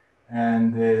you.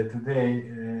 And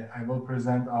today I will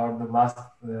present the last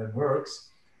works.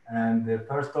 And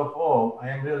first of all, I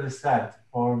am really sad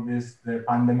for the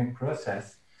pandemic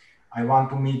process. I want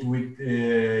to meet with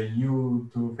you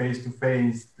face to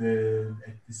face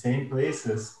at the same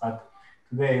places, but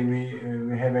today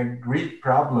we have a great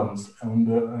problems on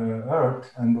the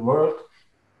earth and the world.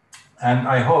 And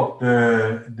I hope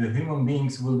the human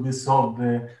beings will be solve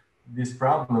these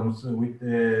problems with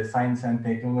science and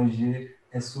technology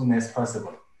as soon as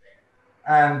possible.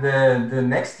 And the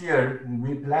next year,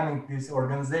 we're planning this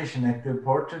organization at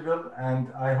Portugal,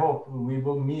 and I hope we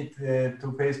will meet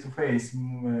face to face,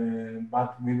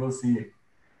 but we will see.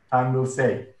 Time will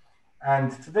say.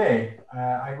 And today,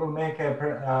 I will make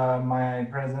my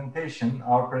presentation,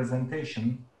 our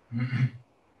presentation,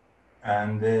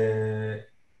 and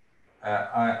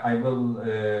I will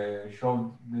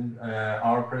show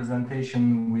our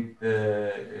presentation with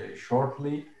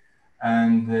shortly,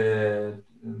 and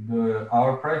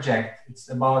our project. It's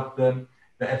about the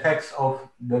effects of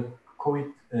the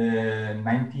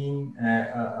COVID-19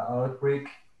 outbreak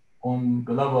on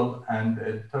global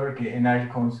and Turkey energy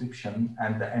consumption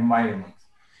and the environment.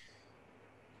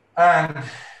 And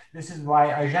this is my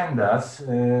agendas.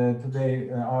 Today,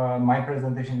 my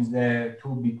presentation is the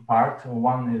two big parts.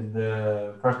 One is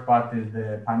the first part is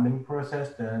the pandemic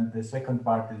process, and the second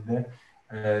part is the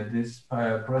this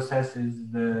process is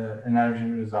the energy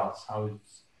results. How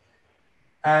it's.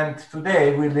 And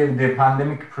today we live the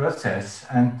pandemic process,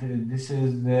 and this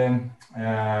is the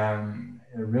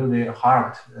really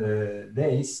hard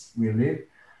days we live,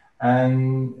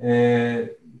 and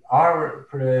our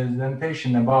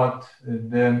presentation about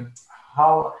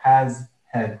how has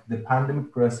had the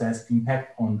pandemic process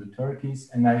impact on the Turkey's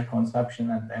energy consumption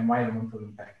and the environmental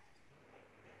impact.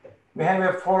 We have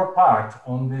a 4-part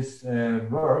on this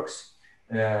works: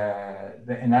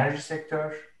 the energy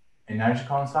sector, energy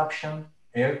consumption,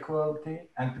 air quality,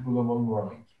 and global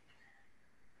warming.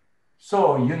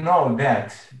 So you know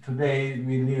that today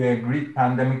we live a great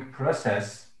pandemic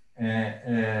process.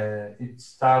 It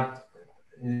started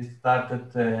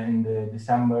in the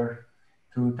December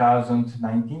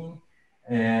 2019,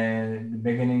 the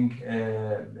beginning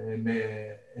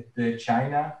at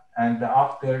China, and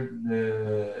after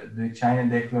the China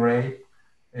declared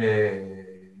the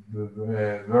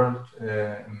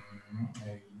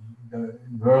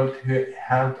World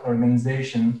Health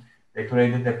Organization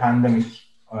declared a pandemic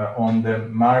on the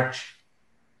March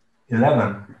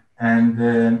 11, and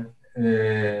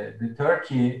the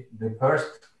Turkey, the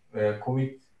first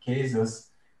COVID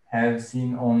cases have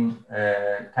seen on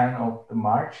 10 of the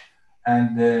March,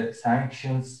 and the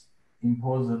sanctions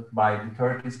imposed by the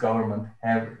Turkish government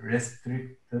have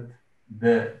restricted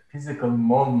the physical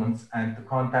movements and the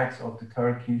contacts of the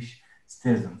Turkish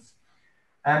citizens.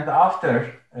 And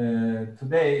after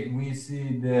today, we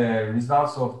see the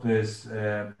results of this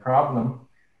problem,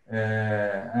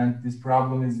 and this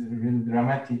problem is really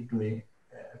dramatically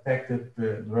affected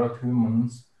the world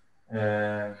humans,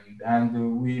 and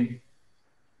we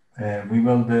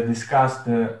will discuss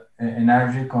the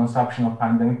energy consumption of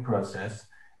pandemic process,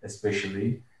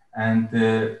 especially, and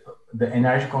the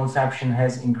energy consumption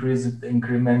has increased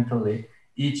incrementally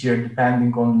each year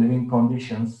depending on living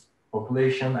conditions,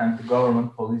 population, and the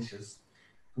government policies.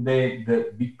 Today,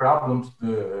 the big problems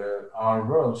to our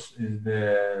world is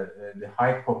the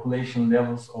high population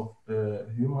levels of the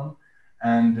human,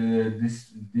 and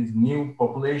this new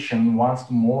population wants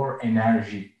more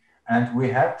energy, and we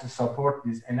have to support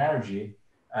this energy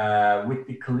with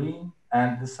the clean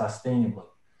and the sustainable.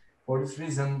 For this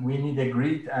reason, we need a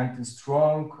great and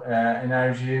strong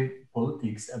energy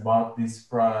politics about these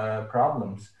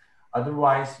problems.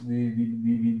 Otherwise,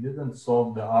 we didn't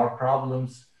solve our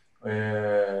problems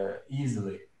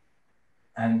easily.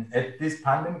 And at this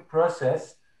pandemic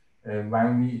process,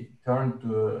 when we turn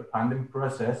to pandemic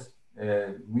process,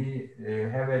 we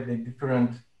have a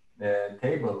different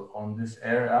table on this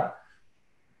area,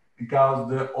 because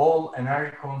the all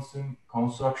energy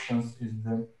consumptions is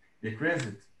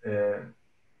decreased.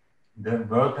 The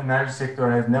world energy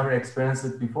sector has never experienced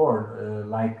it before,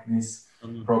 like this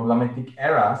problematic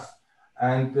eras,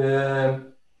 and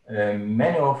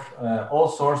many of all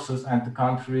sources and the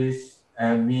countries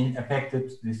have been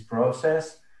affected this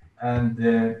process, and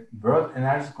the world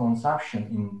energy consumption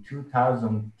in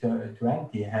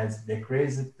 2020 has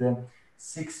decreased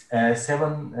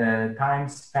 7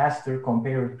 times faster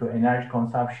compared to energy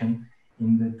consumption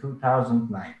in the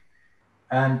 2009.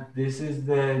 And this is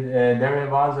there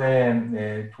was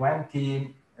a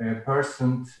 20%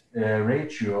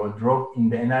 ratio drop in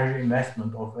the energy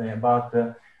investment of about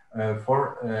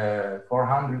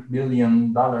 $400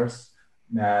 billion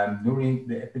during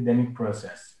the epidemic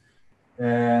process.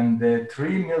 And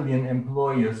 3 million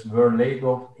employees were laid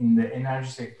off in the energy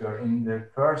sector in the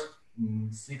first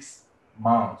 6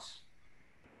 months.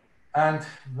 And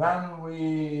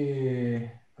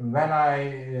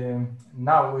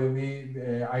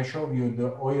I show you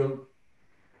the oil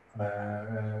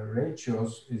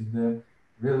ratios is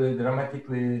really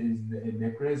dramatically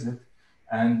decreased,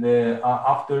 and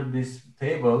after these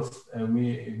tables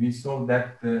we saw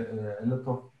that a lot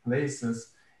of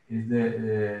places is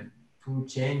to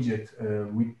change it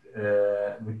with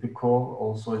the coal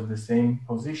also is the same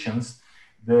positions.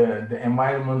 The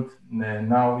environment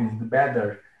now is the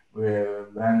better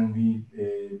when we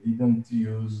didn't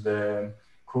use the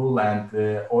coal and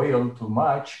oil too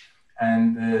much,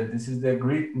 and this is the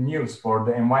great news for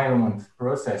the environment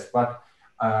process. But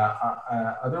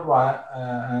otherwise,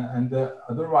 on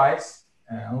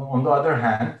the other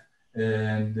hand,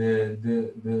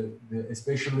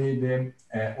 especially the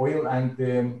oil and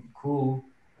the coal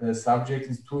subject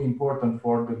is too important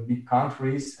for the big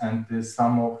countries, and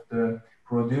some of the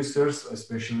producers,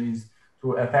 especially, is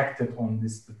too affected on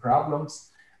these problems.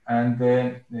 And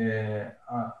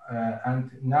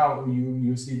now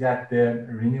you see that the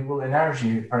renewable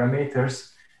energy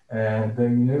parameters, the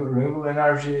renewable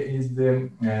energy is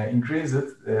increased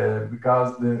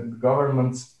because the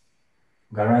governments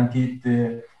guaranteed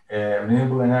the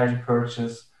renewable energy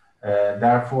purchase.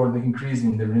 Therefore, the increase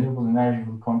in the renewable energy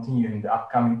will continue in the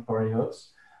upcoming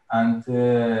periods, and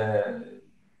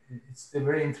it's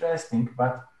very interesting.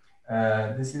 But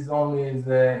this is only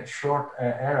the short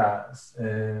era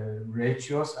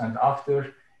ratios, and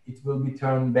after it will be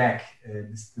turned back.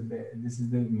 This is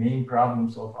the main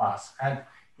problems of us. And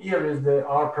here is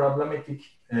our problematic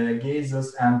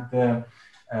gases and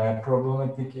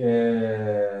problematic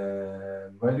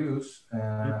values.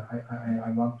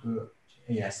 I want to,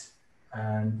 yes.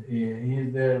 And here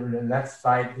the left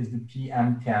side is the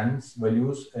PM10s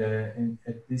values.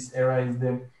 At this area is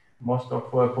the most of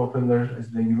popular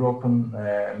is the European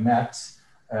maps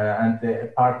and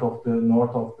the part of the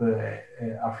north of the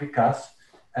Africas,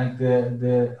 and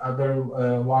the other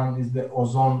one is the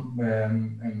ozone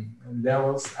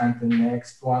levels, and the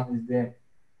next one is the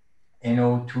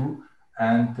NO2,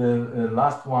 And the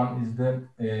last one is the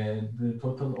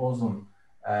total ozone.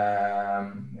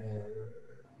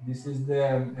 This is the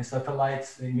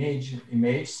satellite's image,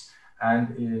 and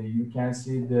you can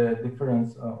see the difference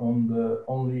on the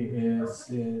only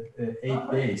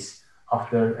 8 days.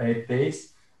 After 8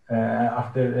 days,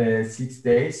 after 6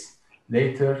 days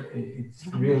later, it's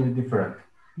really different.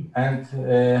 And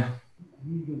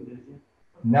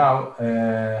now,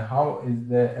 how is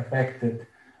the affected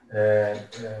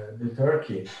the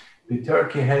Turkey? The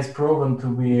Turkey has proven to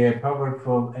be a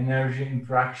powerful energy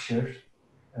infrastructure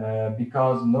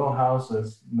because no houses,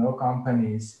 no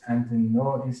companies, and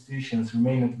no institutions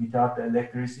remained without the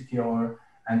electricity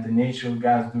and the natural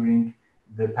gas during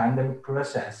the pandemic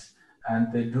process.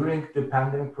 And during the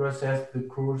pandemic process, the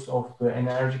course of the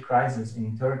energy crisis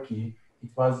in Turkey,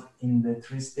 it was in the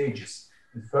 3 stages.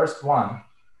 The first one,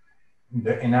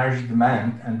 the energy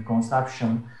demand and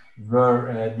consumption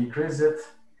were decreased,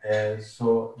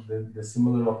 so the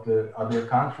similar of the other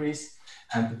countries,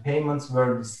 and the payments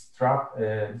were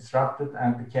disrupted,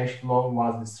 and the cash flow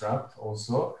was disrupted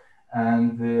also.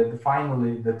 And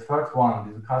finally, the third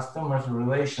one, the customers'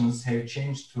 relations have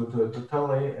changed to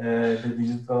totally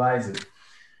digitalized.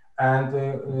 And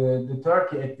the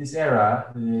Turkey at this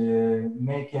era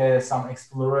make some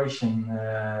exploration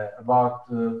about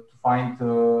to find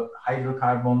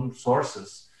hydrocarbon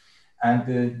sources, and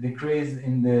the decrease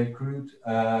in the crude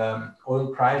oil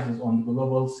prices on the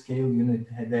global scale unit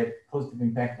had a positive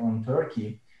impact on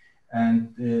Turkey. And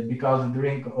because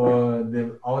during the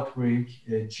outbreak,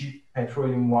 cheap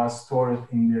petroleum was stored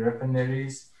in the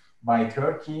refineries by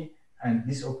Turkey, and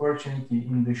this opportunity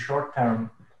in the short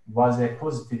term was a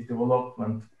positive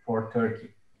development for Turkey.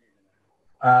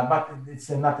 But it's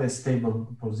not a stable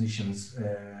positions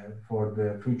for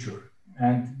the future.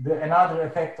 And another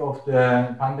effect of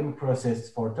the pandemic process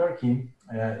for Turkey,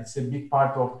 it's a big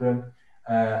part of the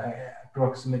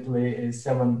approximately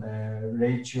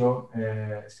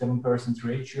 7%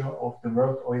 ratio of the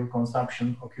world oil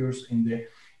consumption occurs in the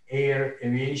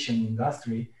aviation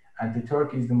industry, and the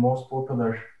Turkey is the most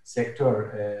popular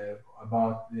sector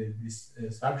about this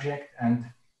subject. And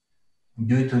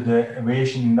due to the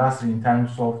aviation industry in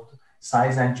terms of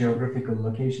size and geographical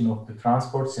location of the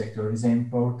transport sector is an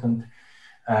important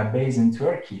base in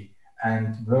Turkey,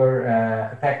 and were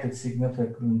affected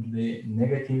significantly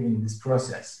negative in this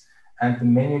process. And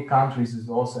many countries is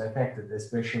also affected,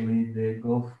 especially the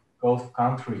Gulf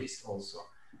countries also.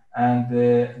 And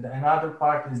another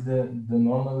part is the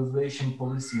normalization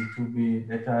policy to be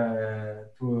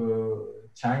to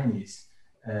Chinese.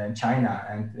 China,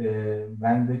 and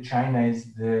when the China is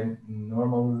the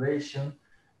normalization,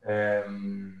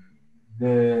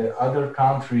 the other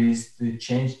countries to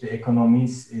change the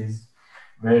economies is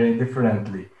very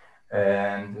differently.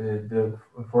 And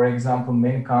for example,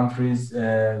 many countries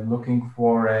looking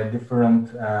for a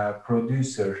different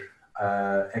producer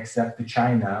except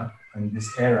China in this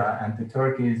era, and the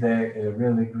Turkey is a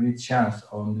really great chance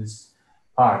on this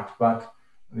part. But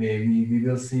we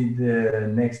will see the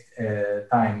next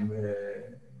time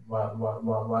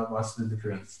what's the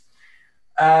difference.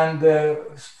 And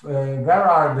where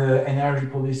are the energy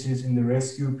policies in the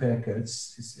rescue package?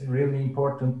 It's really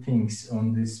important things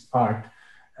on this part.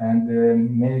 And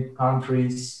many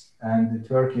countries and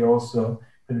Turkey also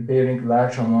preparing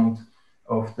large amount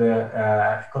of the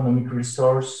economic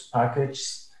resource package.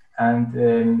 And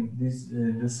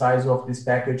the size of this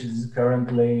package is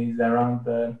currently around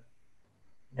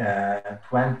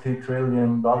 $20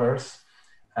 trillion.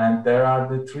 And there are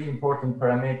the 3 important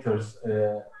parameters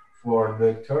for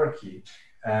the Turkey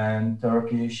and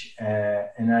Turkish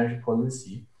energy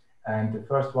policy. And the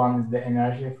first one is the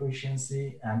energy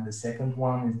efficiency, and the second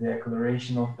one is the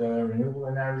acceleration of the renewable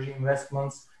energy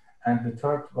investments, and the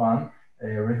third one,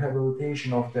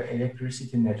 rehabilitation of the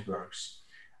electricity networks.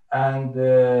 And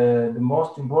the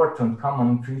most important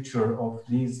common feature of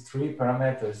these 3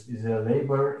 parameters is a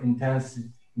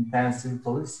labor-intensive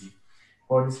policy.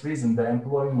 For this reason, the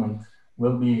employment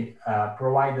will be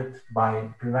provided by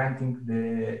preventing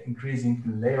the increasing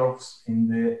layoffs in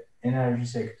the energy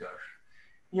sector.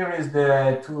 Here is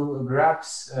the 2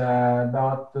 graphs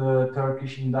about the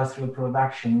Turkish industrial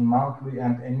production monthly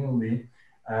and annually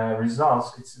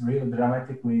results. It's really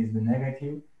dramatically is the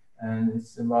negative, and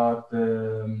it's about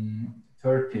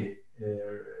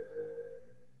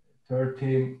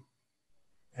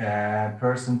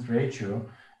 30% ratio.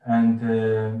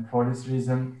 And for this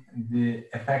reason, the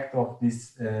effect of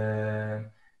this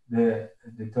the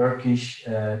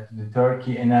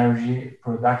Turkey energy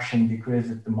production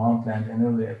decreased the monthly and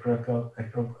annually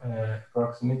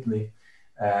approximately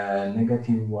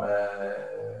negative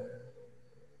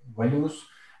values.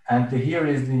 And here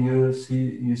is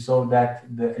you saw that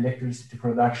the electricity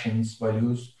productions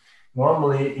values.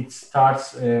 Normally it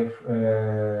starts to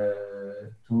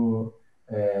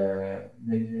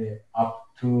up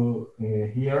to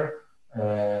here,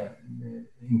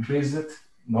 increase it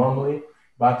normally,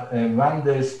 but when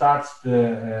there starts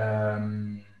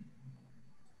the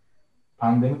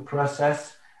pandemic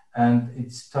process and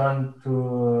it's turned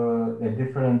to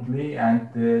differently, and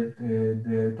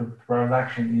the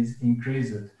production is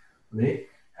increasedly,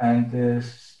 and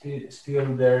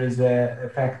still there is a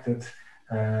affected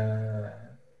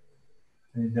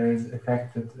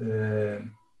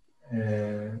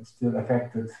still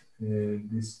affected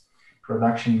this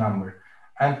production number.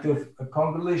 And the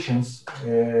conclusions,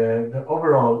 the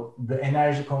overall, the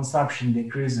energy consumption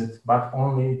decreased, but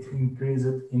only it increased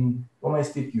in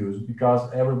domestic use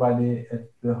because everybody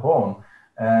at the home,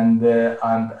 and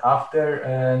after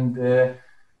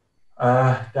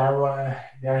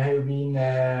there have been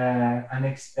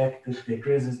unexpected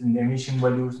decreases in the emission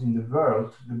values in the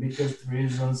world. The biggest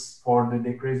reasons for the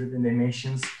decrease in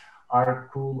emissions are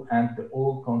coal and the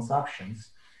oil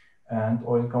consumptions.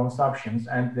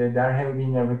 And there have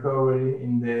been a recovery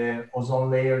in the ozone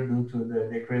layer due to the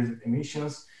decreased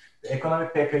emissions. The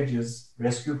economic packages,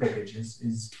 rescue packages,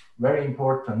 is very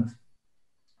important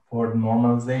for the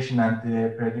normalization and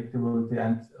the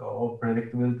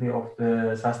predictability of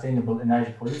the sustainable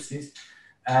energy policies.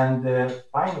 And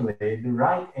finally, the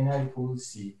right energy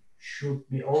policy should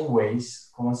be always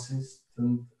consistent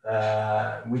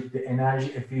with the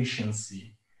energy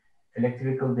efficiency,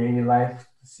 electrical daily life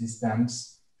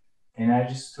systems,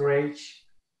 energy storage,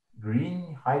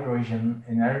 green hydrogen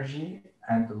energy,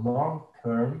 and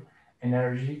long-term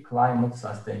energy climate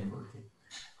sustainability.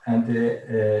 And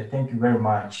thank you very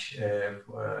much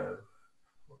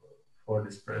for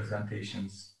these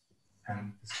presentations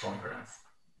and this conference.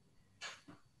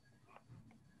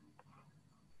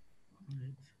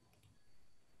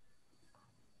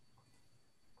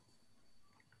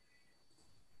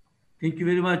 Thank you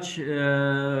very much,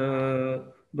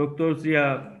 Dr.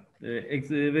 Zia.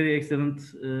 Very excellent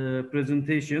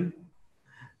presentation.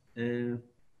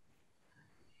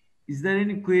 Is there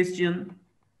any question?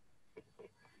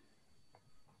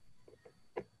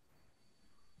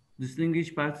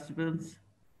 Distinguished participants,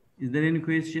 is there any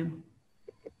question?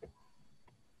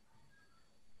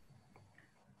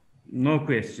 No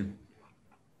question.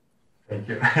 Thank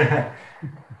you.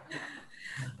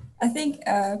 I think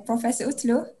Professor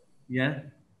Utlu. Yeah.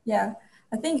 Yeah,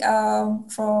 I think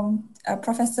from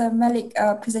Professor Malik's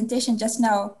presentation just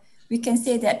now, we can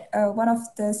say that one of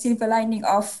the silver lining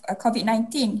of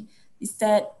COVID-19 is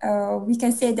that we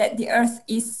can say that the Earth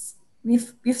is,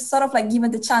 we've sort of like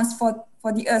given the chance for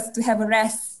the Earth to have a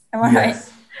rest. Am I right?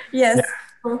 Yes.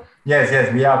 Yeah.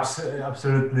 Yes, we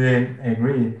absolutely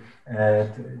agree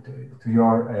to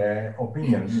your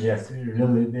opinion. Yes,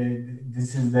 really,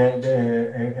 this is the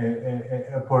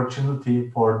opportunity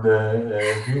for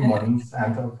the humans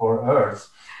and for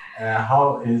Earth.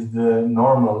 How is the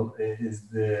normal?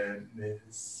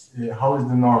 How is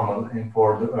the normal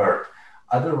for the Earth?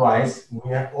 Otherwise,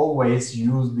 we have always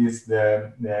used this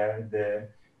the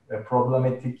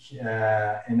problematic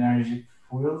energy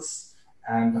fuels.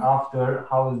 And after,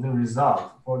 how is the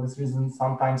result? For this reason,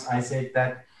 sometimes I say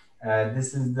that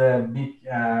this is the big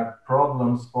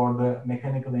problems for the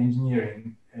mechanical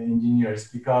engineers,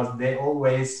 because they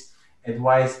always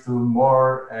advise to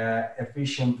more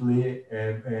efficiently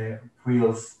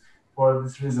fuels. For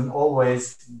this reason,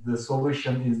 always the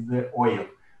solution is the oil.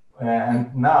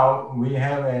 And now we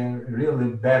have a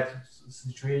really bad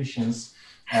situations,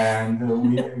 and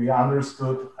we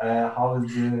understood how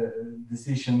is the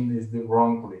decision is the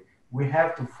wrongly. We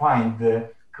have to find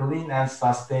the clean and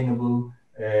sustainable,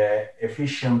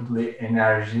 efficiently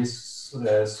energy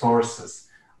sources.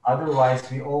 Otherwise,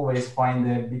 we always find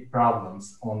big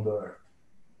problems on the Earth.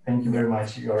 Thank you very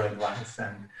much for your advice.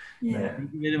 And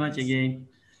thank you very much again.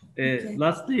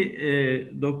 Lastly,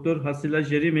 Dr. Hasila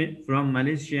Jeremy from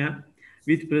Malaysia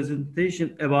with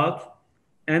presentation about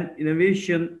an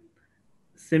innovation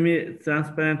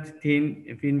semi-transparent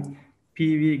thin film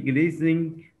PV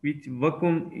glazing with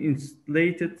vacuum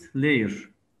insulated layer.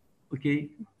 Okay.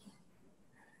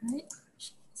 Right.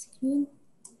 Screen.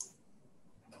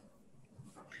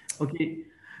 Okay.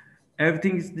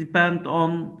 Everything is depend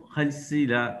on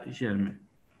Haliç'la Jeremy.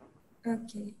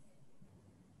 Okay.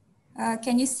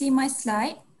 Can you see my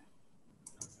slide?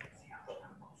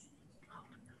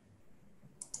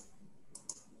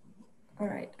 All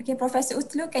right. Okay, Professor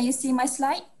Utlu, can you see my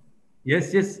slide?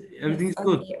 Yes, yes, everything is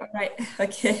good. Okay, all right.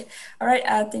 Okay, all right.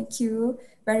 Thank you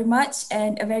very much,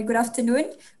 and a very good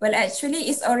afternoon. Well, actually,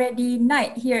 it's already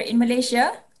night here in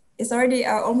Malaysia. It's already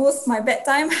almost my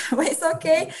bedtime, but it's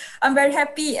okay. I'm very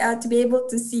happy to be able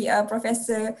to see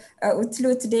Professor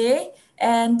Utlu today,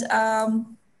 and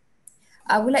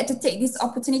I would like to take this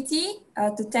opportunity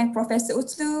to thank Professor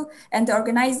Utlu and the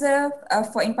organizer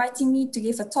for inviting me to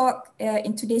give a talk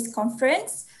in today's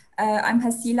conference. I'm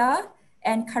Hasila,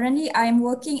 and currently I'm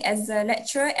working as a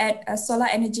lecturer at Solar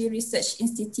Energy Research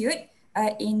Institute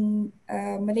in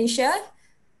Malaysia,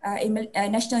 in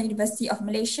National University of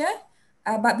Malaysia.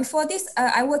 But before this,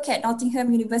 I work at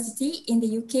Nottingham University in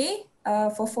the UK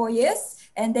for 4 years.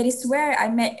 And that is where I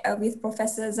met with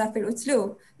Professor Zafir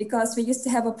Utlu, because we used to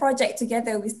have a project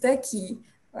together with Turkey,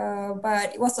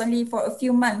 but it was only for a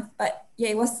few months. But yeah,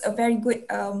 it was a very good,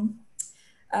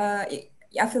 I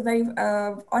feel very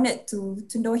honored to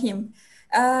know him.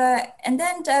 And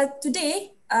then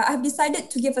today, I've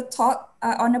decided to give a talk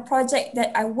on a project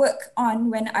that I worked on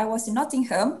when I was in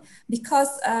Nottingham, because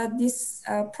this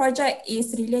project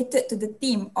is related to the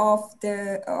theme of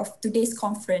today's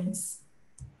conference.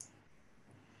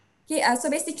 Okay, so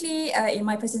basically in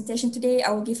my presentation today,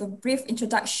 I will give a brief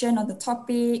introduction on the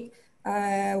topic,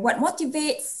 what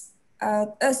motivates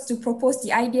us to propose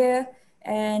the idea,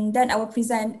 and then I will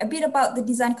present a bit about the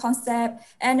design concept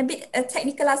and a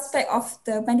technical aspect of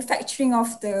the manufacturing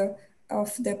of the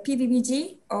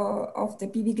PVBG or of the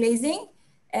PV glazing,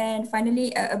 and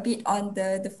finally a bit on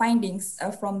the findings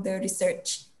from the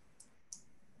research.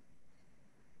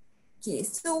 Okay,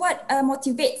 so what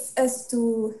motivates us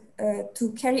to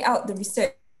carry out the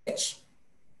research? Okay.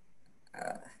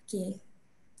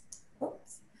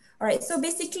 Oops. All right, so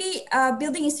basically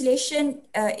building insulation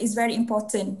is very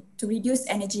important to reduce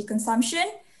energy consumption.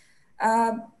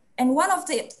 And one of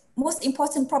the most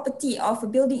important property of a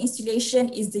building insulation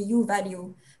is the U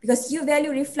value, because U value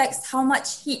reflects how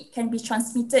much heat can be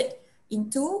transmitted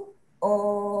into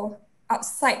or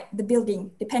outside the building,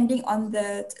 depending on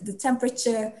the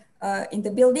temperature in the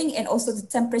building and also the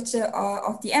temperature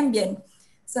of the ambient.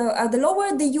 So the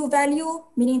lower the U value,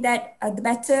 meaning that the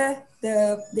better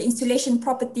the insulation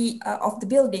property of the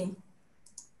building.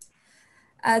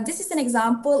 This is an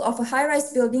example of a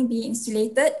high-rise building being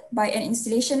insulated by an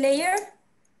insulation layer.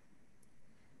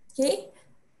 Okay.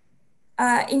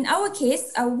 In our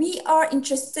case, we are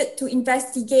interested to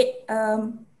investigate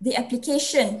the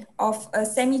application of a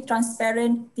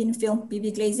semi-transparent thin film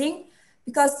PV glazing,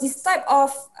 because this type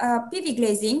of PV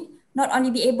glazing not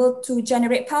only be able to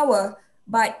generate power,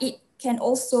 but it can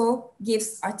also give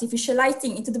artificial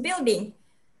lighting into the building.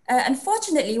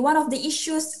 Unfortunately, one of the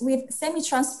issues with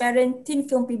semi-transparent thin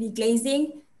film PV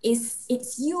glazing is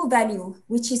its U value,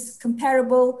 which is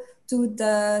comparable to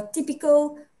the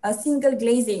typical single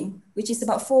glazing, which is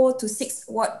about 4 to 6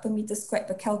 watt per meter squared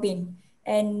per Kelvin,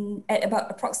 and at about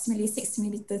approximately 6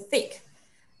 millimeter thick.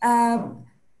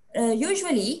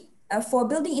 Usually, for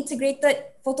building integrated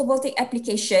photovoltaic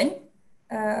application,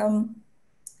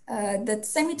 the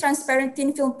semi-transparent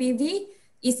thin film PV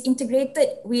is integrated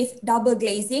with double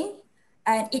glazing,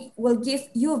 and it will give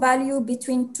U value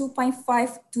between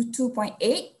 2.5 to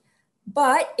 2.8,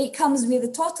 but it comes with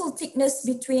a total thickness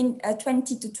between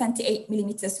 20 to 28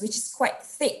 millimeters, which is quite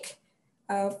thick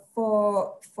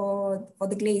for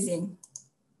the glazing.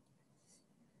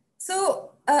 So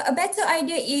a better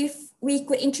idea if we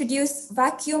could introduce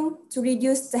vacuum to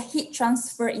reduce the heat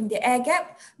transfer in the air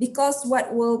gap, because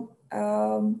what will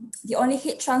the only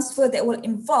heat transfer that will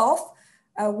involve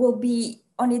will be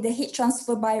only the heat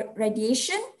transfer by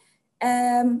radiation,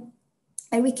 and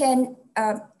we can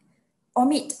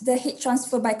omit the heat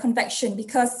transfer by convection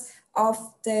because of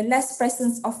the less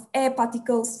presence of air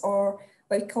particles, or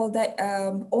what we call that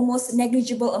almost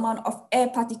negligible amount of air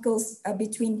particles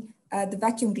between the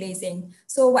vacuum glazing.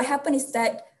 So what happened is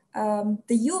that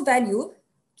the U value,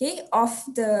 okay, of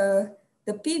the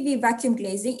PV vacuum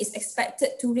glazing is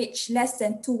expected to reach less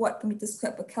than 2 watt per meter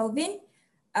squared per Kelvin.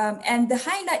 And the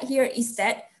highlight here is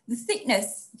that the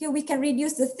thickness, okay, we can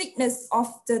reduce the thickness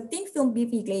of the thin film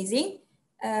PV glazing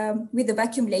with the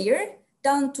vacuum layer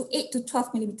down to 8 to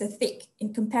 12 millimeter thick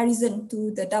in comparison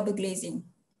to the double glazing.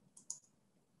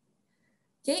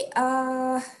 Okay,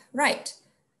 right.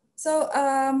 So,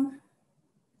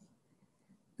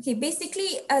 okay,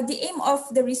 basically the aim of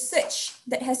the research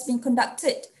that has been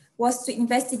conducted was to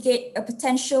investigate a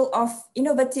potential of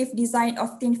innovative design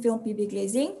of thin film PV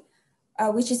glazing,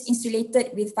 which is insulated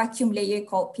with vacuum layer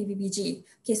called PVBG.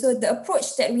 Okay, so the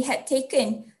approach that we had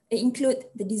taken, they include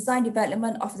the design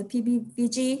development of the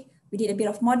PVBG. We did a bit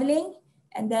of modeling,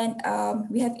 and then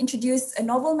we have introduced a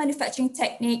novel manufacturing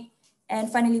technique, And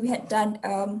finally, we had done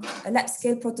a lab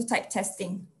scale prototype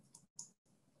testing.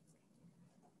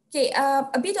 Okay,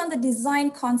 a bit on the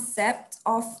design concept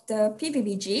of the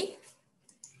PVBG.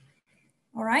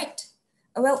 All right.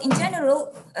 Well, in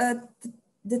general,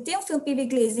 the thin film PV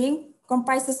glazing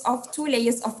comprises of 2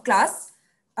 layers of glass.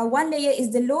 One layer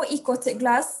is the low E-coated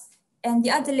glass, and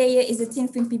the other layer is the thin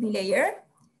film PV layer.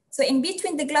 So in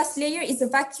between the glass layer is a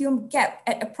vacuum gap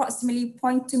at approximately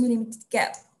 0.2 millimeter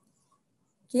gap.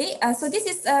 Okay, so this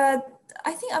is,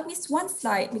 I think I missed one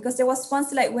slide because there was one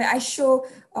slide where I show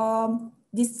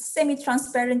this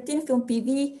semi-transparent thin film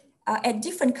PV at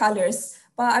different colors,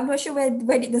 but I'm not sure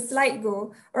where did the slide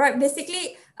go. All right,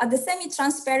 basically the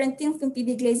semi-transparent thin film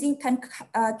PV glazing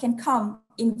can come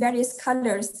in various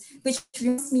colors, which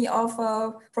reminds me of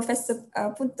Professor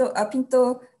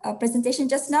Pinto presentation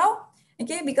just now.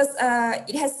 Okay, because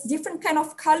it has different kind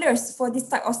of colors for this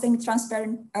type of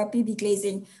semi-transparent PV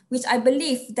glazing, which I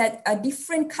believe that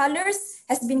different colors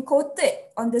has been coated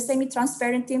on the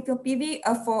semi-transparent thin film PV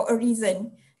for a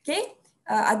reason. Okay,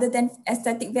 other than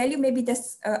aesthetic value, maybe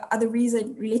there's other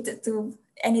reason related to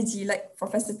energy, like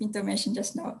Professor Pinto mentioned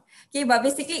just now. Okay, but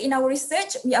basically in our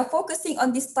research, we are focusing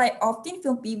on this type of thin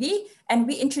film PV, and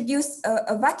we introduce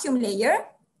a vacuum layer.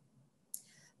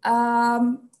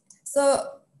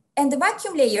 And the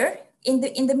vacuum layer in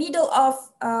the middle of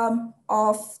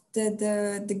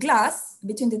the glass,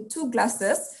 between the 2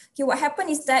 glasses, okay, what happened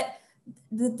is that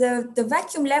the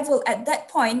vacuum level at that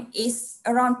point is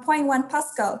around 0.1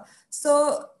 Pascal.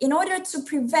 So in order to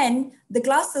prevent the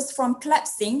glasses from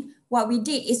collapsing, what we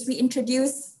did is we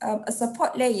introduced a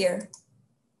support layer.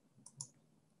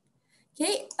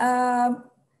 Okay,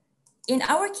 in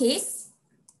our case,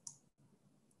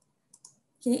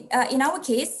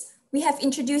 we have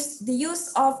introduced the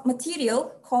use of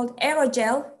material called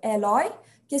aerogel alloy.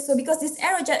 Okay, so because this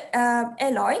aerogel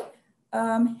alloy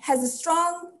has a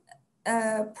strong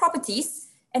properties,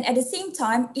 and at the same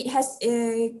time, it has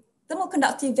a thermal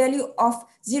conductive value of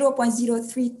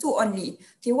 0.032 only.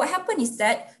 Okay, what happened is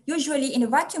that usually in a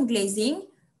vacuum glazing,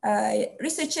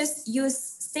 researchers use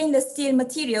stainless steel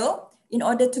material in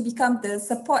order to become the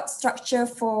support structure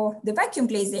for the vacuum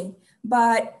glazing.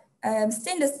 But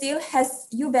stainless steel has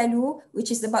U value, which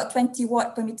is about 20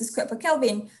 watt per meter squared per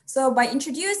Kelvin. So by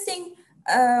introducing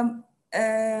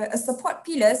a support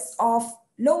pillars of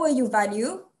lower U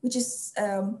value, which is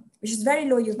very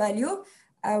low U value,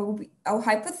 our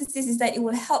hypothesis is that it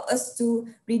will help us to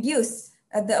reduce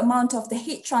the amount of the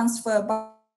heat transfer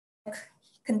by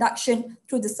conduction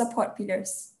through the support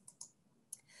pillars.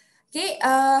 Okay,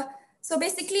 so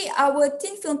basically our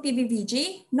thin film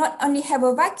PVBG not only have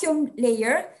a vacuum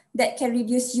layer that can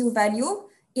reduce U value,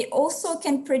 it also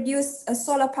can produce a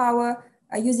solar power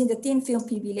using the thin film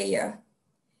PV layer.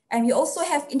 And we also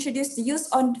have introduced the use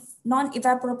of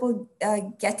non-evaporable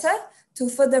getter to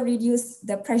further reduce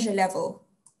the pressure level.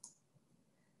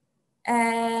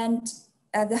 And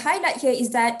the highlight here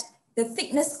is that the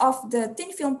thickness of the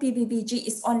thin film PVBG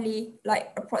is only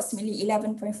like approximately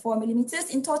 11.4 millimeters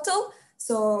in total.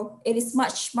 So it is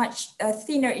much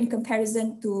thinner in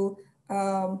comparison to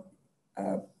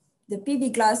the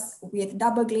PV glass with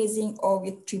double glazing or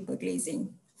with triple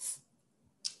glazing.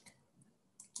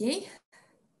 Okay,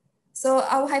 so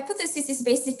our hypothesis is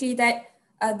basically that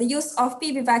the use of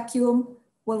PV vacuum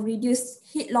will reduce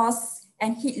heat loss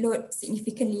and heat load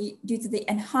significantly due to the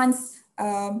enhanced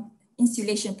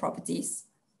insulation properties.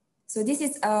 So this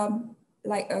is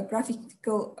like a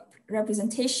graphical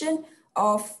representation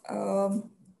of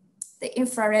the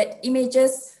infrared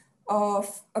images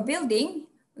of a building,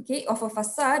 okay, of a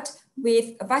facade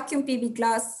with a vacuum PV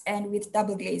glass and with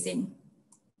double glazing.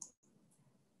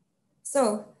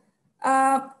 So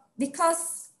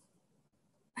because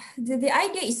the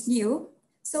idea is new,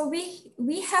 so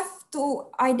we have to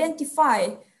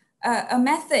identify a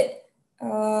method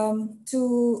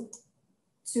to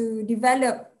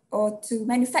develop or to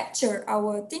manufacture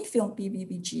our thin film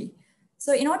PVBG.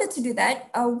 So in order to do that,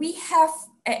 we have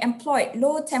employed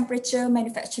low temperature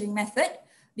manufacturing method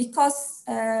because,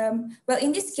 well,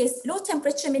 in this case, low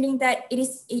temperature meaning that it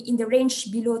is in the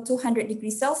range below 200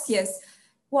 degrees Celsius.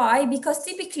 Why? Because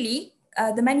typically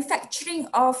the manufacturing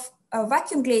of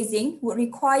vacuum glazing would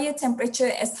require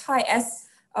temperature as high as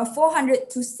 400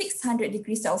 to 600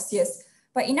 degrees Celsius.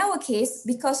 But in our case,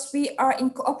 because we are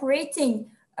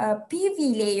incorporating a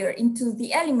PV layer into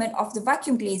the element of the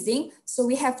vacuum glazing, so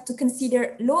we have to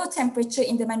consider low temperature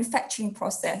in the manufacturing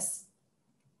process.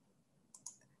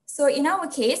 So in our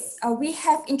case, we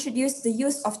have introduced the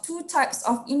use of 2 types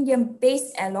of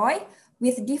indium-based alloy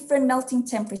with different melting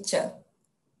temperature.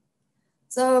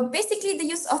 So basically the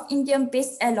use of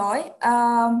indium-based alloy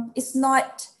is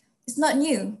not It's not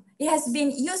new. It has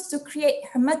been used to create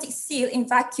hermetic seal in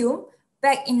vacuum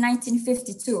back in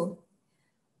 1952.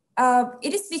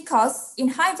 It is because in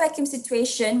high vacuum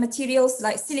situation, materials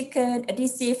like silicon,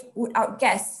 adhesive would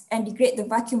outgas and degrade the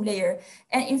vacuum layer.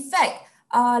 And in fact,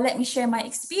 let me share my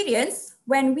experience.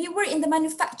 When we were in the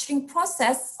manufacturing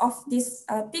process of this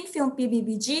thin film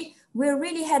PBBG, we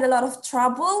really had a lot of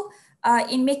trouble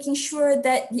in making sure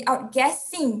that the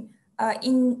outgassing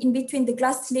in between the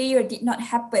glass layer did not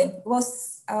happen. It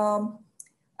was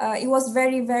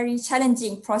very, very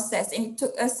challenging process, and it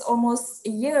took us almost a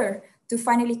year to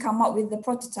finally come up with the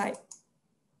prototype.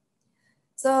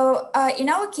 So in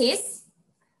our case,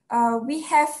 we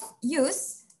have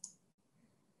used,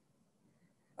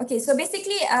 okay, so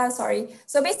basically,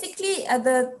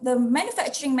 the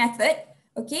manufacturing method,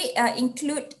 okay,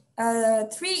 include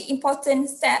 3 important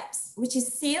steps, which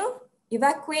is seal,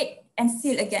 evacuate, and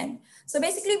seal again. So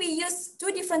basically we use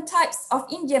 2 different types of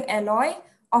indium alloy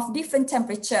of different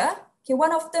temperature. Okay,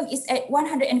 one of them is at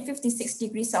 156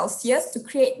 degrees Celsius to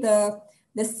create the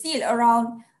seal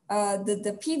around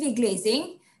the PV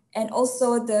glazing and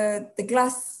also the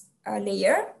glass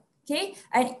layer. Okay,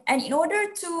 and in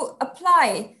order to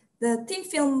apply the thin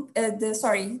film,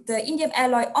 the indium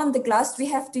alloy on the glass, we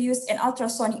have to use an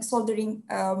ultrasonic soldering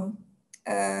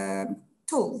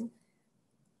tool.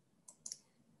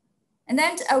 And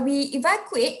then we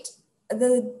evacuate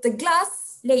the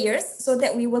glass layers so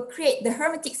that we will create the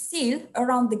hermetic seal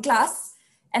around the glass,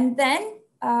 and then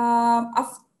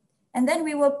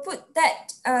we will put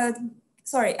that and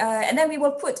then we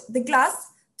will put the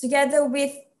glass together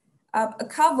with a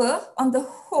cover on the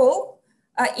hole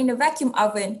in a vacuum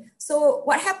oven. So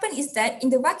what happened is that in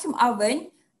the vacuum oven,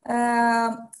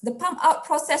 the pump out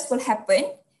process will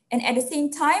happen, and at the same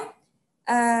time,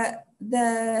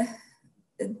 the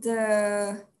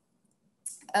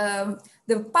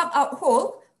pump out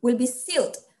hole will be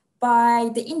sealed by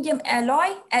the indium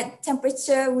alloy at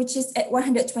temperature which is at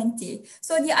 120.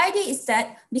 So the idea is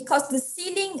that because the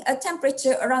sealing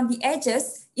temperature around the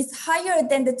edges is higher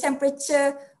than the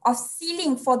temperature of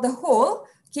sealing for the hole,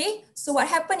 okay, so what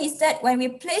happened is that when we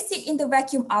place it in the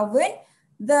vacuum oven,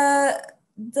 the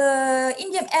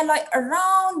indium alloy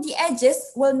around the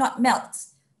edges will not melt,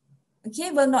 okay,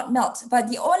 will not melt, but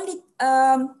the only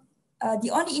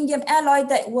indium alloy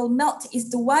that will melt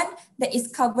is the one that is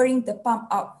covering the pump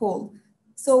out hole.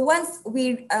 So once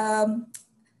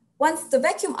the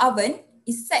vacuum oven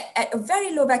is set at a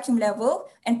very low vacuum level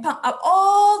and pump out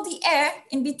all the air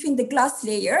in between the glass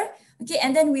layer, okay,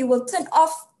 and then we will turn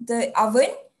off the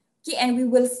oven, okay, and we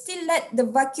will still let the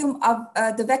vacuum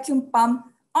pump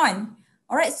on.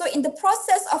 All right, so in the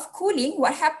process of cooling,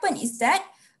 what happened is that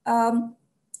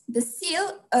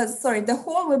the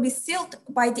hole will be sealed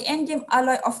by the indium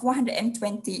alloy of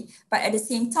 120. But at the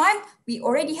same time, we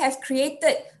already have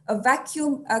created a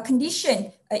vacuum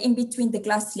condition in between the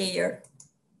glass layer.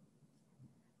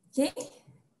 Okay,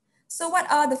 so what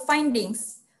are the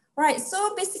findings? All right,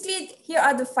 so basically here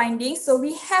are the findings. So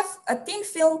we have a thin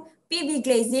film PV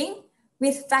glazing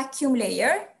with vacuum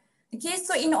layer. Okay,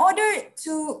 so in order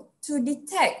to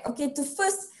detect, okay,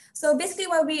 so basically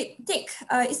when we take,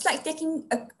 it's like taking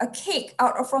a cake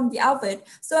out from the oven.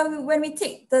 So when we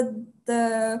take the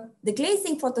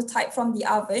glazing prototype from the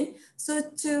oven, so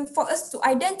for us to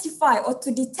identify or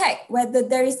to detect whether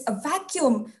there is a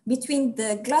vacuum between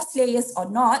the glass layers or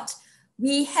not,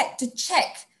 we had to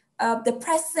check the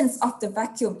presence of the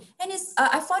vacuum. And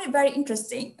I found it very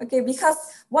interesting, okay, because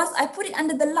once I put it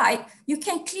under the light, you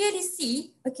can clearly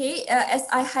see, okay, as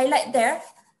I highlight there,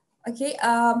 okay,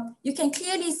 you can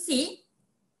clearly see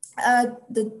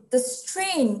the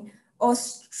strain or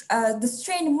the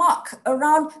strain mark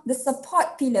around the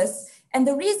support pillars. And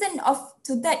the reason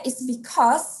to that is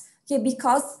because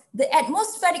the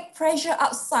atmospheric pressure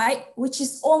outside, which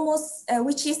is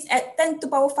at 10 to the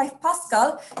power 5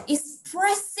 Pascal, is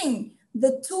pressing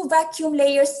the 2 vacuum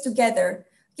layers together.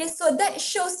 Okay, so that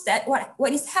shows that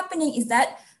what is happening is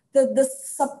that the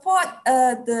support,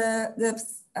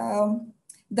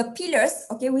 the pillars,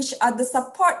 okay, which are the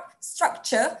support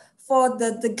structure for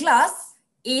the glass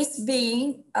is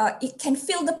being, it can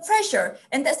feel the pressure.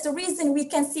 And that's the reason we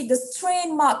can see the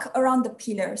strain mark around the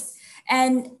pillars.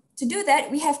 And to do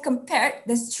that, we have compared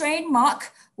the strain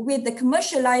mark with the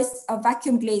commercialized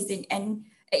vacuum glazing. And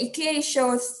it clearly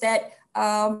shows that,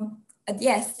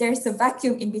 yes, there's a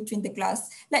vacuum in between the glass.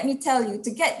 Let me tell you,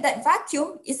 to get that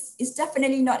vacuum is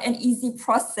definitely not an easy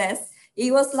process.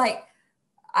 It was like,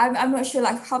 I'm not sure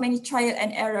like how many trial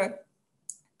and error.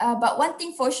 But one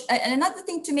thing and another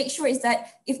thing to make sure is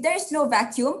that if there is no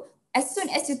vacuum, as soon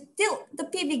as you tilt the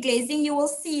PV glazing, you will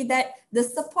see that the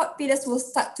support pillars will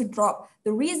start to drop.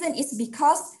 The reason is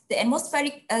because the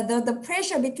atmospheric, the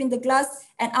pressure between the glass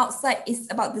and outside is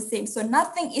about the same. So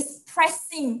nothing is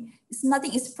pressing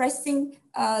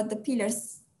the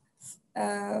pillars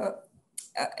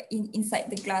inside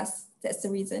the glass. That's the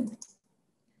reason.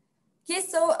 Okay,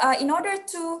 so in order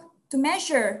to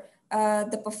measure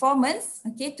the performance,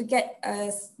 okay, to get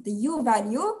the U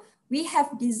value, we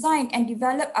have designed and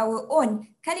developed our own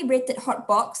calibrated hot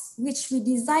box, which we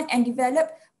designed and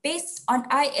developed based on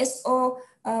ISO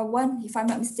if I'm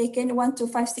not mistaken,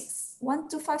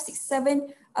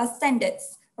 12567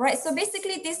 standards. All right, so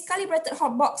basically this calibrated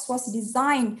hot box was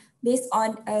designed based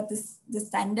on the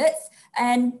standards,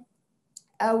 and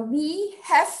we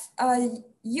have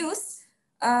used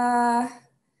a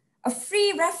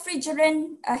free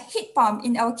refrigerant heat pump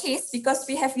in our case, because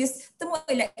we have used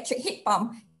thermoelectric heat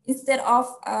pump instead of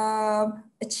a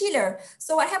chiller.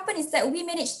 So what happened is that we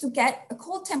managed to get a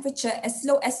cold temperature as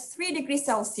low as 3 degrees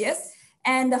Celsius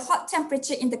and the hot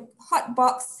temperature in the hot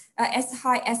box as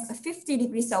high as 50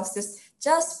 degrees Celsius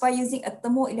just by using a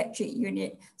thermoelectric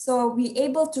unit. So we're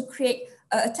able to create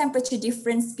a temperature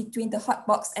difference between the hot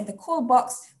box and the cold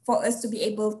box for us to be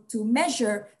able to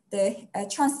measure the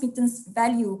transmittance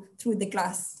value through the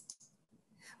glass.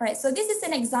 All right, so this is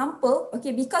an example,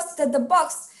 okay, because the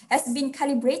box has been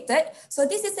calibrated. So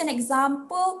this is an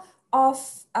example of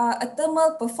a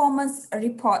thermal performance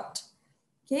report.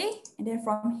 Okay, and then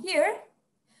from here,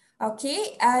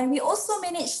 okay, and we also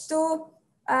managed to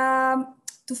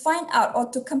find out or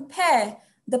to compare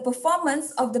the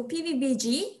performance of the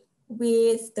PVBG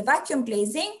with the vacuum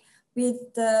glazing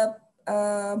with the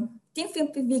thin film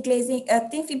PV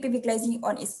glazing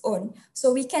on its own.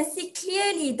 So we can see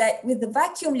clearly that with the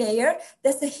vacuum layer,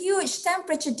 there's a huge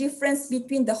temperature difference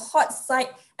between the hot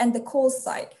side and the cold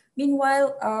side.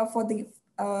 Meanwhile, for the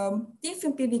thin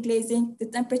film PV glazing, the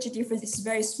temperature difference is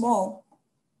very small.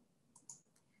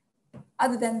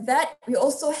 Other than that, we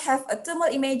also have a thermal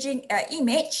imaging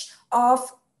image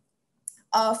of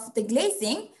the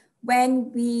glazing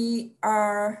when we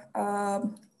are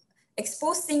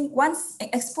exposing one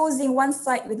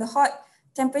side with a hot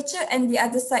temperature and the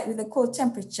other side with a cold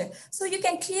temperature. So you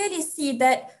can clearly see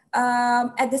that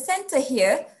at the center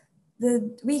here,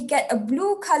 we get a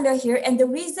blue color here, and the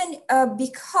reason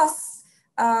because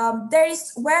there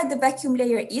is where the vacuum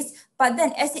layer is, but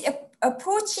then as it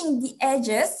approaching the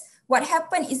edges, what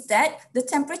happened is that the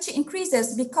temperature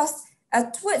increases because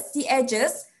towards the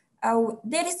edges,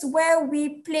 that is where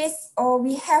we place or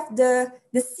we have the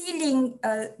sealing,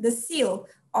 the seal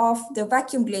of the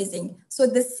vacuum glazing. So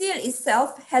the seal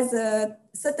itself has a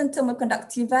certain thermal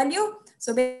conductivity value.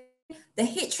 So the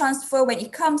heat transfer when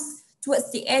it comes towards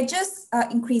the edges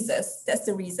increases. That's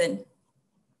the reason.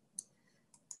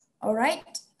 All right,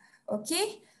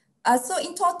 okay. So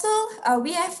in total,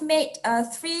 we have made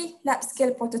 3 lab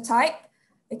scale prototype.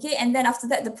 Okay, and then after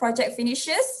that, the project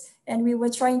finishes. And we were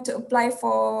trying to apply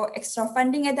for extra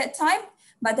funding at that time,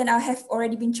 but then I have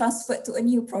already been transferred to a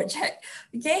new project.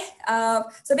 Okay,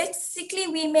 so basically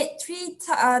we made 3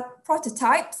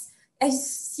 prototypes.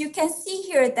 As you can see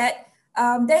here that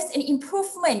there's an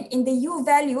improvement in the U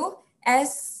value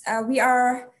as we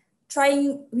are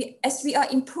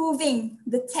improving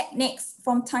the techniques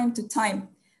from time to time.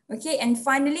 Okay, and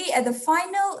finally at the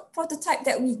final prototype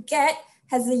that we get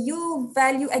has a U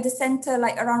value at the center,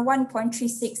 like around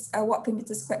 1.36 watt per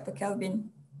meter squared per Kelvin.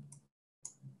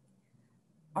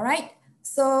 All right,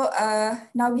 so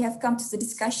now we have come to the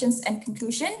discussions and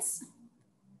conclusions.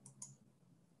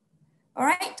 All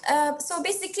right, so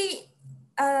basically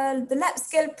the lab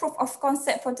scale proof of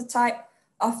concept prototype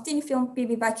of thin film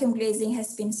PV vacuum glazing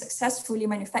has been successfully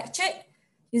manufactured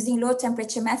using low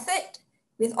temperature method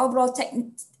with overall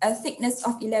thickness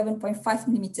of 11.5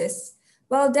 millimeters.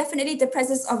 Well, definitely the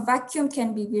presence of vacuum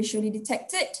can be visually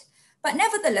detected, but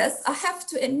nevertheless, I have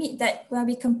to admit that when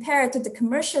we compare to the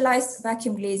commercialized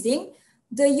vacuum glazing,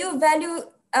 the U value,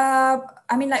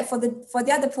 I mean, like for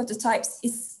the other prototypes,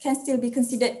 can still be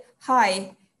considered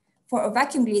high for a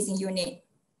vacuum glazing unit.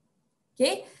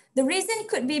 Okay, the reason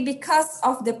could be because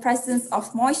of the presence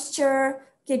of moisture,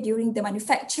 okay, during the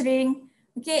manufacturing,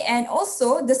 okay, and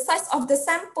also the size of the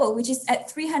sample, which is at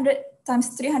 300 times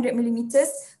 300 millimeters,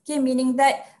 okay, meaning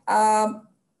that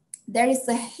there is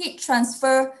a heat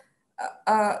transfer.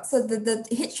 So the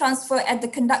heat transfer at the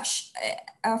conduction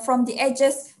from the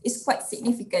edges is quite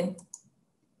significant.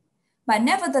 But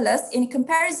nevertheless, in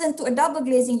comparison to a double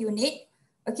glazing unit,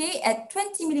 okay, at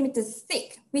 20 millimeters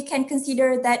thick, we can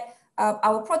consider that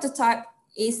our prototype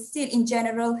is still in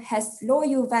general has low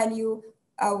U value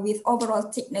with overall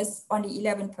thickness only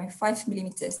 11.5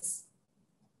 millimeters.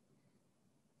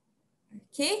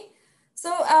 Okay, so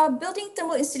building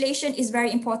thermal insulation is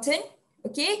very important.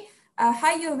 Okay,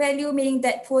 high U value meaning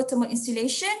that poor thermal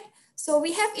insulation. So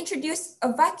we have introduced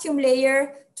a vacuum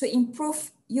layer to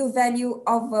improve U value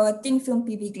of thin film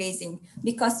PV glazing,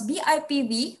 because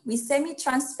BIPV with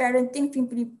semi-transparent thin film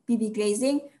PV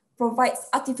glazing provides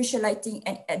artificial lighting,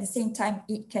 and at the same time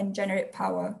it can generate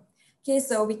power. Okay,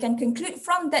 so we can conclude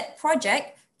from that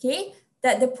project, okay,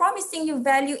 that the promising U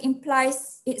value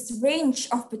implies its range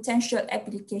of potential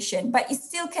application, but it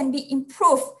still can be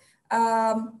improved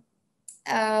by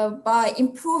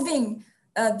improving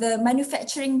the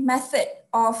manufacturing method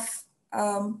of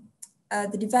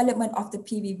the development of the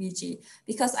PVVG.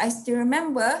 Because I still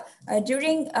remember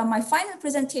during my final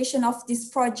presentation of this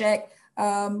project,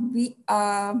 we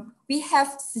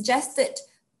have suggested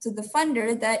to the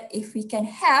funder that if we can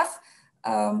have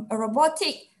a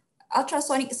robotic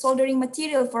ultrasonic soldering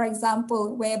material, for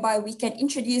example, whereby we can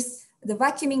introduce the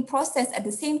vacuuming process at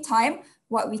the same time,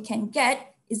 what we can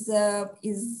get is a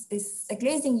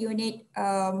glazing unit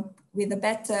with a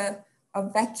better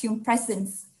vacuum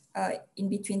presence in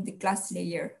between the glass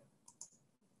layer.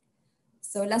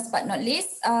 So last but not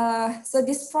least, so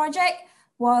this project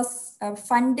was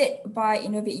funded by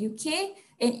Innovate UK,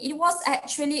 and it was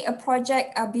actually a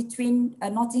project between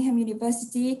Nottingham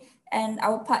University and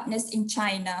our partners in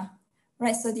China.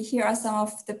 Right, so here are some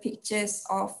of the pictures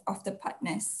of the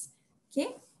partners.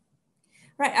 Okay,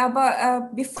 right. But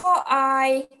before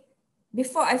I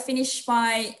finish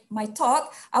my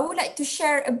talk, I would like to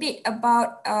share a bit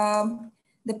about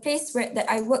the place that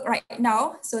I work right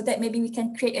now, so that maybe we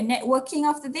can create a networking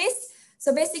after this.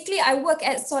 So basically, I work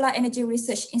at Solar Energy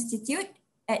Research Institute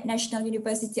at National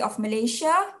University of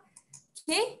Malaysia.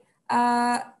 Okay,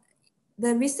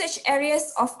 the research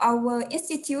areas of our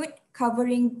institute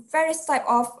covering various type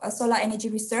of solar energy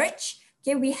research.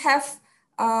 Okay, we have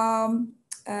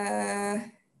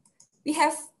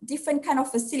different kind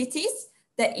of facilities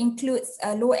that includes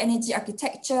low energy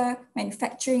architecture,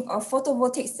 manufacturing of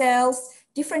photovoltaic cells,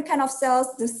 different kind of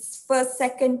cells, the first,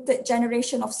 second, third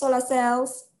generation of solar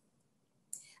cells,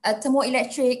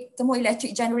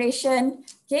 thermoelectric generation.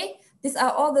 Okay, these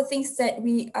are all the things that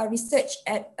we research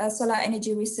at Solar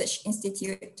Energy Research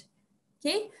Institute.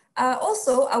 Okay.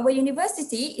 Also, our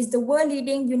university is the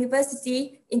world-leading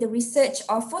university in the research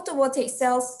of photovoltaic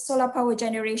cells, solar power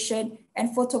generation,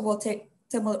 and photovoltaic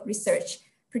thermal research,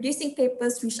 producing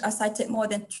papers which are cited more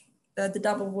than the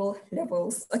double world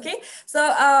levels. Okay, so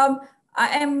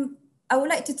I would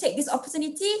like to take this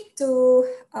opportunity to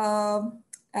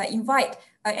invite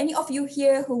any of you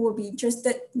here who will be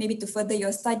interested maybe to further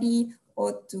your study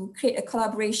or to create a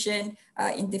collaboration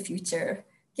in the future.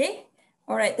 Okay,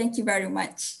 all right, thank you very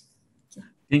much.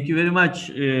 Thank you very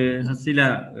much,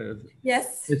 Hasila.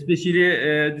 Yes. Especially,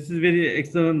 this is very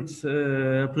excellent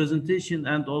presentation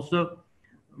and also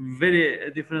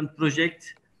very different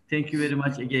project. Thank you very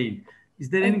much again. Is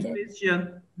there any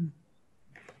question?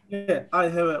 Yeah, I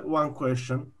have one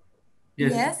question.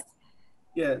 Yes.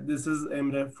 Yeah, this is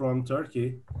Emre from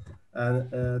Turkey,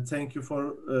 and thank you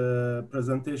for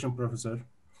presentation, Professor.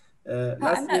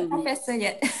 I'm not a professor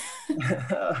yet.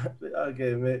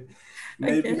 Okay,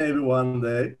 maybe one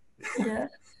day. Yeah.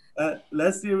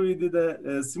 Last year we did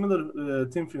a similar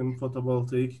thin film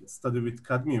photovoltaic study with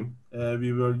cadmium.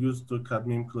 We were used to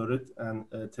cadmium chloride and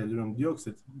tellurium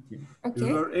dioxide. Okay.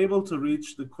 We were able to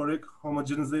reach the correct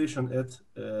homogenization at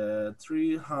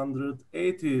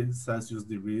 380 Celsius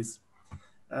degrees.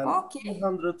 And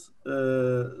 200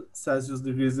 Celsius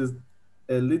degrees is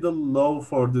a little low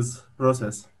for this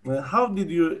process. How did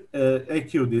you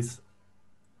achieve this?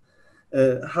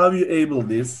 How you able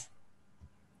this?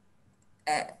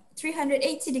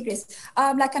 380 degrees.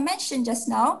 Like I mentioned just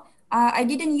now, I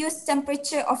didn't use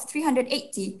temperature of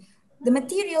 380. The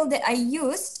material that I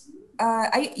used,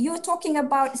 you're talking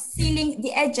about sealing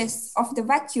the edges of the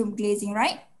vacuum glazing,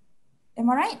 right? Am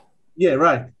I right? Yeah,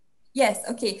 right. Yes,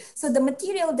 okay. So the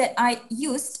material that I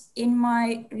used in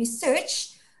my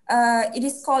research, it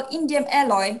is called indium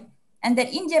alloy. And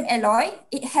that indium alloy,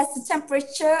 it has a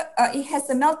temperature, it has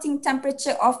a melting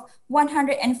temperature of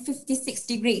 156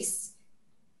 degrees.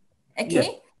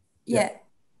 Okay? Yeah.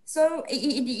 So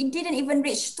it didn't even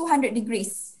reach 200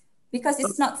 degrees because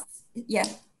it's not, yeah.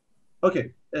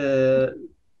 Okay.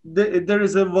 There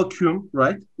is a vacuum,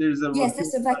 right? There is a vacuum. Yes,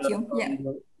 there's a vacuum, yeah.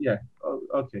 Yeah,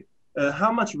 okay.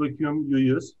 How much vacuum you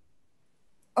use?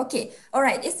 Okay, all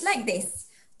right, it's like this.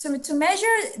 To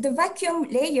measure the vacuum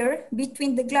layer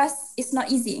between the glass is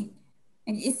not easy.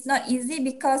 And it's not easy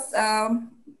because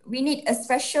we need a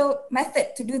special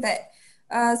method to do that.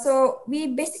 So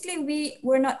we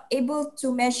were not able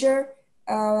to measure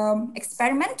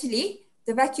experimentally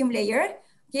the vacuum layer.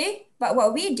 Okay, but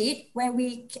what we did when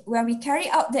we carry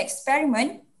out the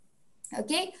experiment,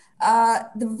 okay,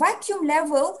 the vacuum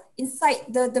level inside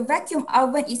the vacuum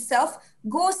oven itself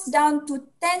goes down to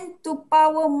 10 to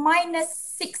power minus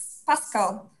 6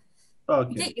 Pascal.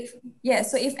 Okay.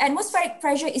 So if atmospheric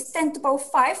pressure is 10 to power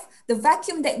 5, the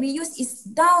vacuum that we use is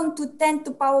down to 10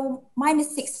 to power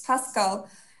minus 6 Pascal.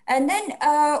 And then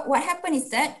what happened is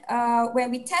that when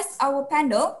we test our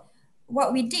panel,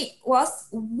 what we did was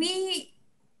we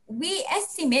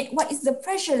estimate what is the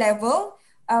pressure level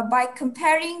by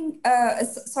comparing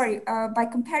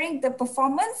the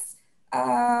performance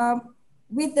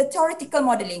with the theoretical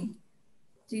modeling.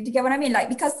 Do you get what I mean? Like,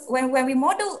 because when we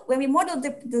model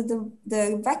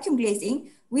the vacuum glazing,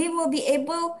 we will be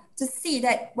able to see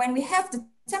that when we have the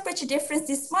temperature difference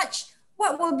this much,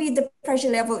 what will be the pressure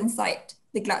level inside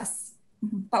the glass.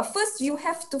 But first, you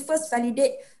have to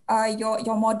validate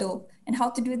your model. And how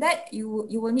to do that? You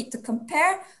will need to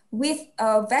compare with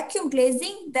vacuum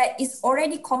glazing that is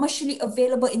already commercially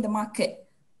available in the market.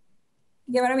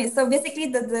 You get what I mean? So basically,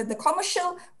 the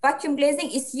commercial vacuum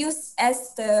glazing is used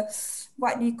as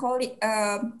what do you call it?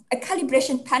 A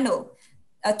calibration panel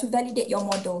to validate your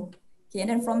model. Okay, and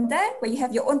then from there, when you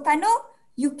have your own panel,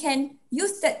 you can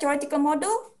use that theoretical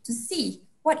model to see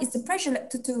what is the pressure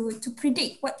to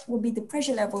predict what will be the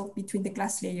pressure level between the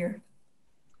glass layer.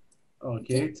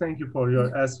 Okay, thank you for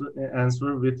your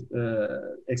answer with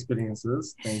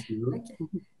experiences. Thank you. Okay,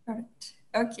 all right.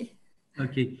 Okay.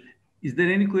 Okay. Is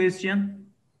there any question?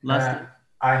 Lastly.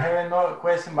 I have no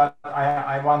question, but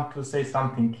I want to say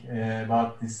something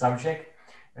about this subject.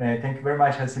 Thank you very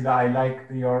much, Hasila. I like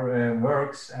your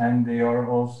works, and your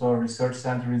also research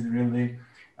center is really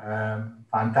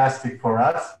fantastic for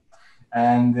us.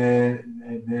 And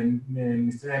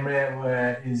Mr.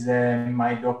 Emre is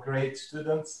my doctorate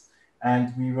student,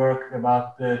 and we work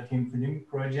about the Team Film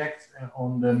project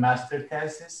on the master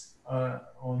thesis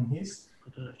on his.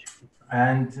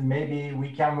 And maybe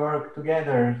we can work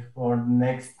together for the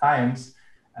next times.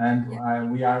 And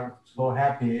we are so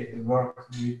happy to work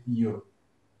with you.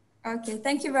 Okay,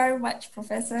 thank you very much,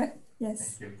 Professor.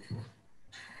 Yes. Thank you.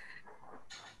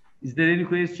 Is there any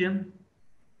question?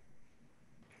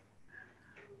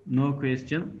 No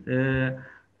question.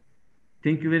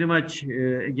 Thank you very much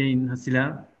again,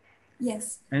 Hasila.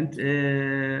 Yes. And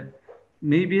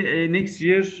maybe next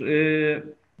year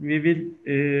we will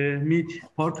meet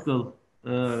Portugal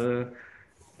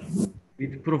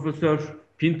with Professor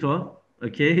Pinto.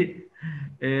 Okay.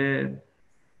 It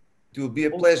will be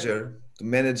a pleasure to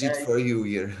manage it for you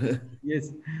here.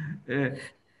 Yes.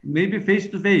 Maybe face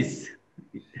to face.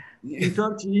 In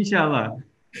Turkey, inshallah.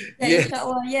 Yeah,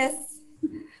 inshallah, yes.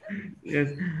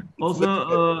 Yes.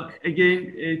 Also,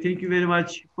 again, thank you very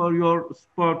much for your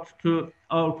support to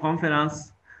our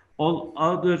conference. All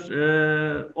other,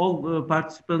 all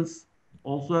participants.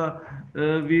 Also,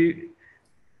 we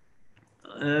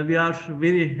are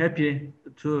very happy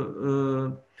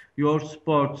to your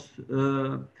support,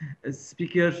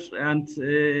 speakers and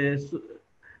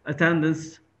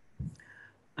attendance.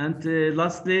 And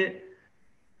lastly,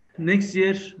 next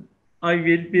year I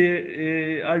will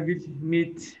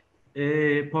meet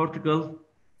Portugal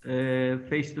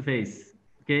face to face.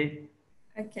 Okay.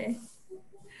 Okay.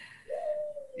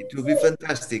 It will be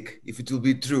fantastic if it will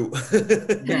be true.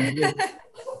 Yeah, yes.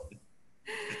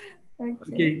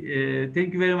 Okay.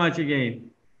 Thank you very much again.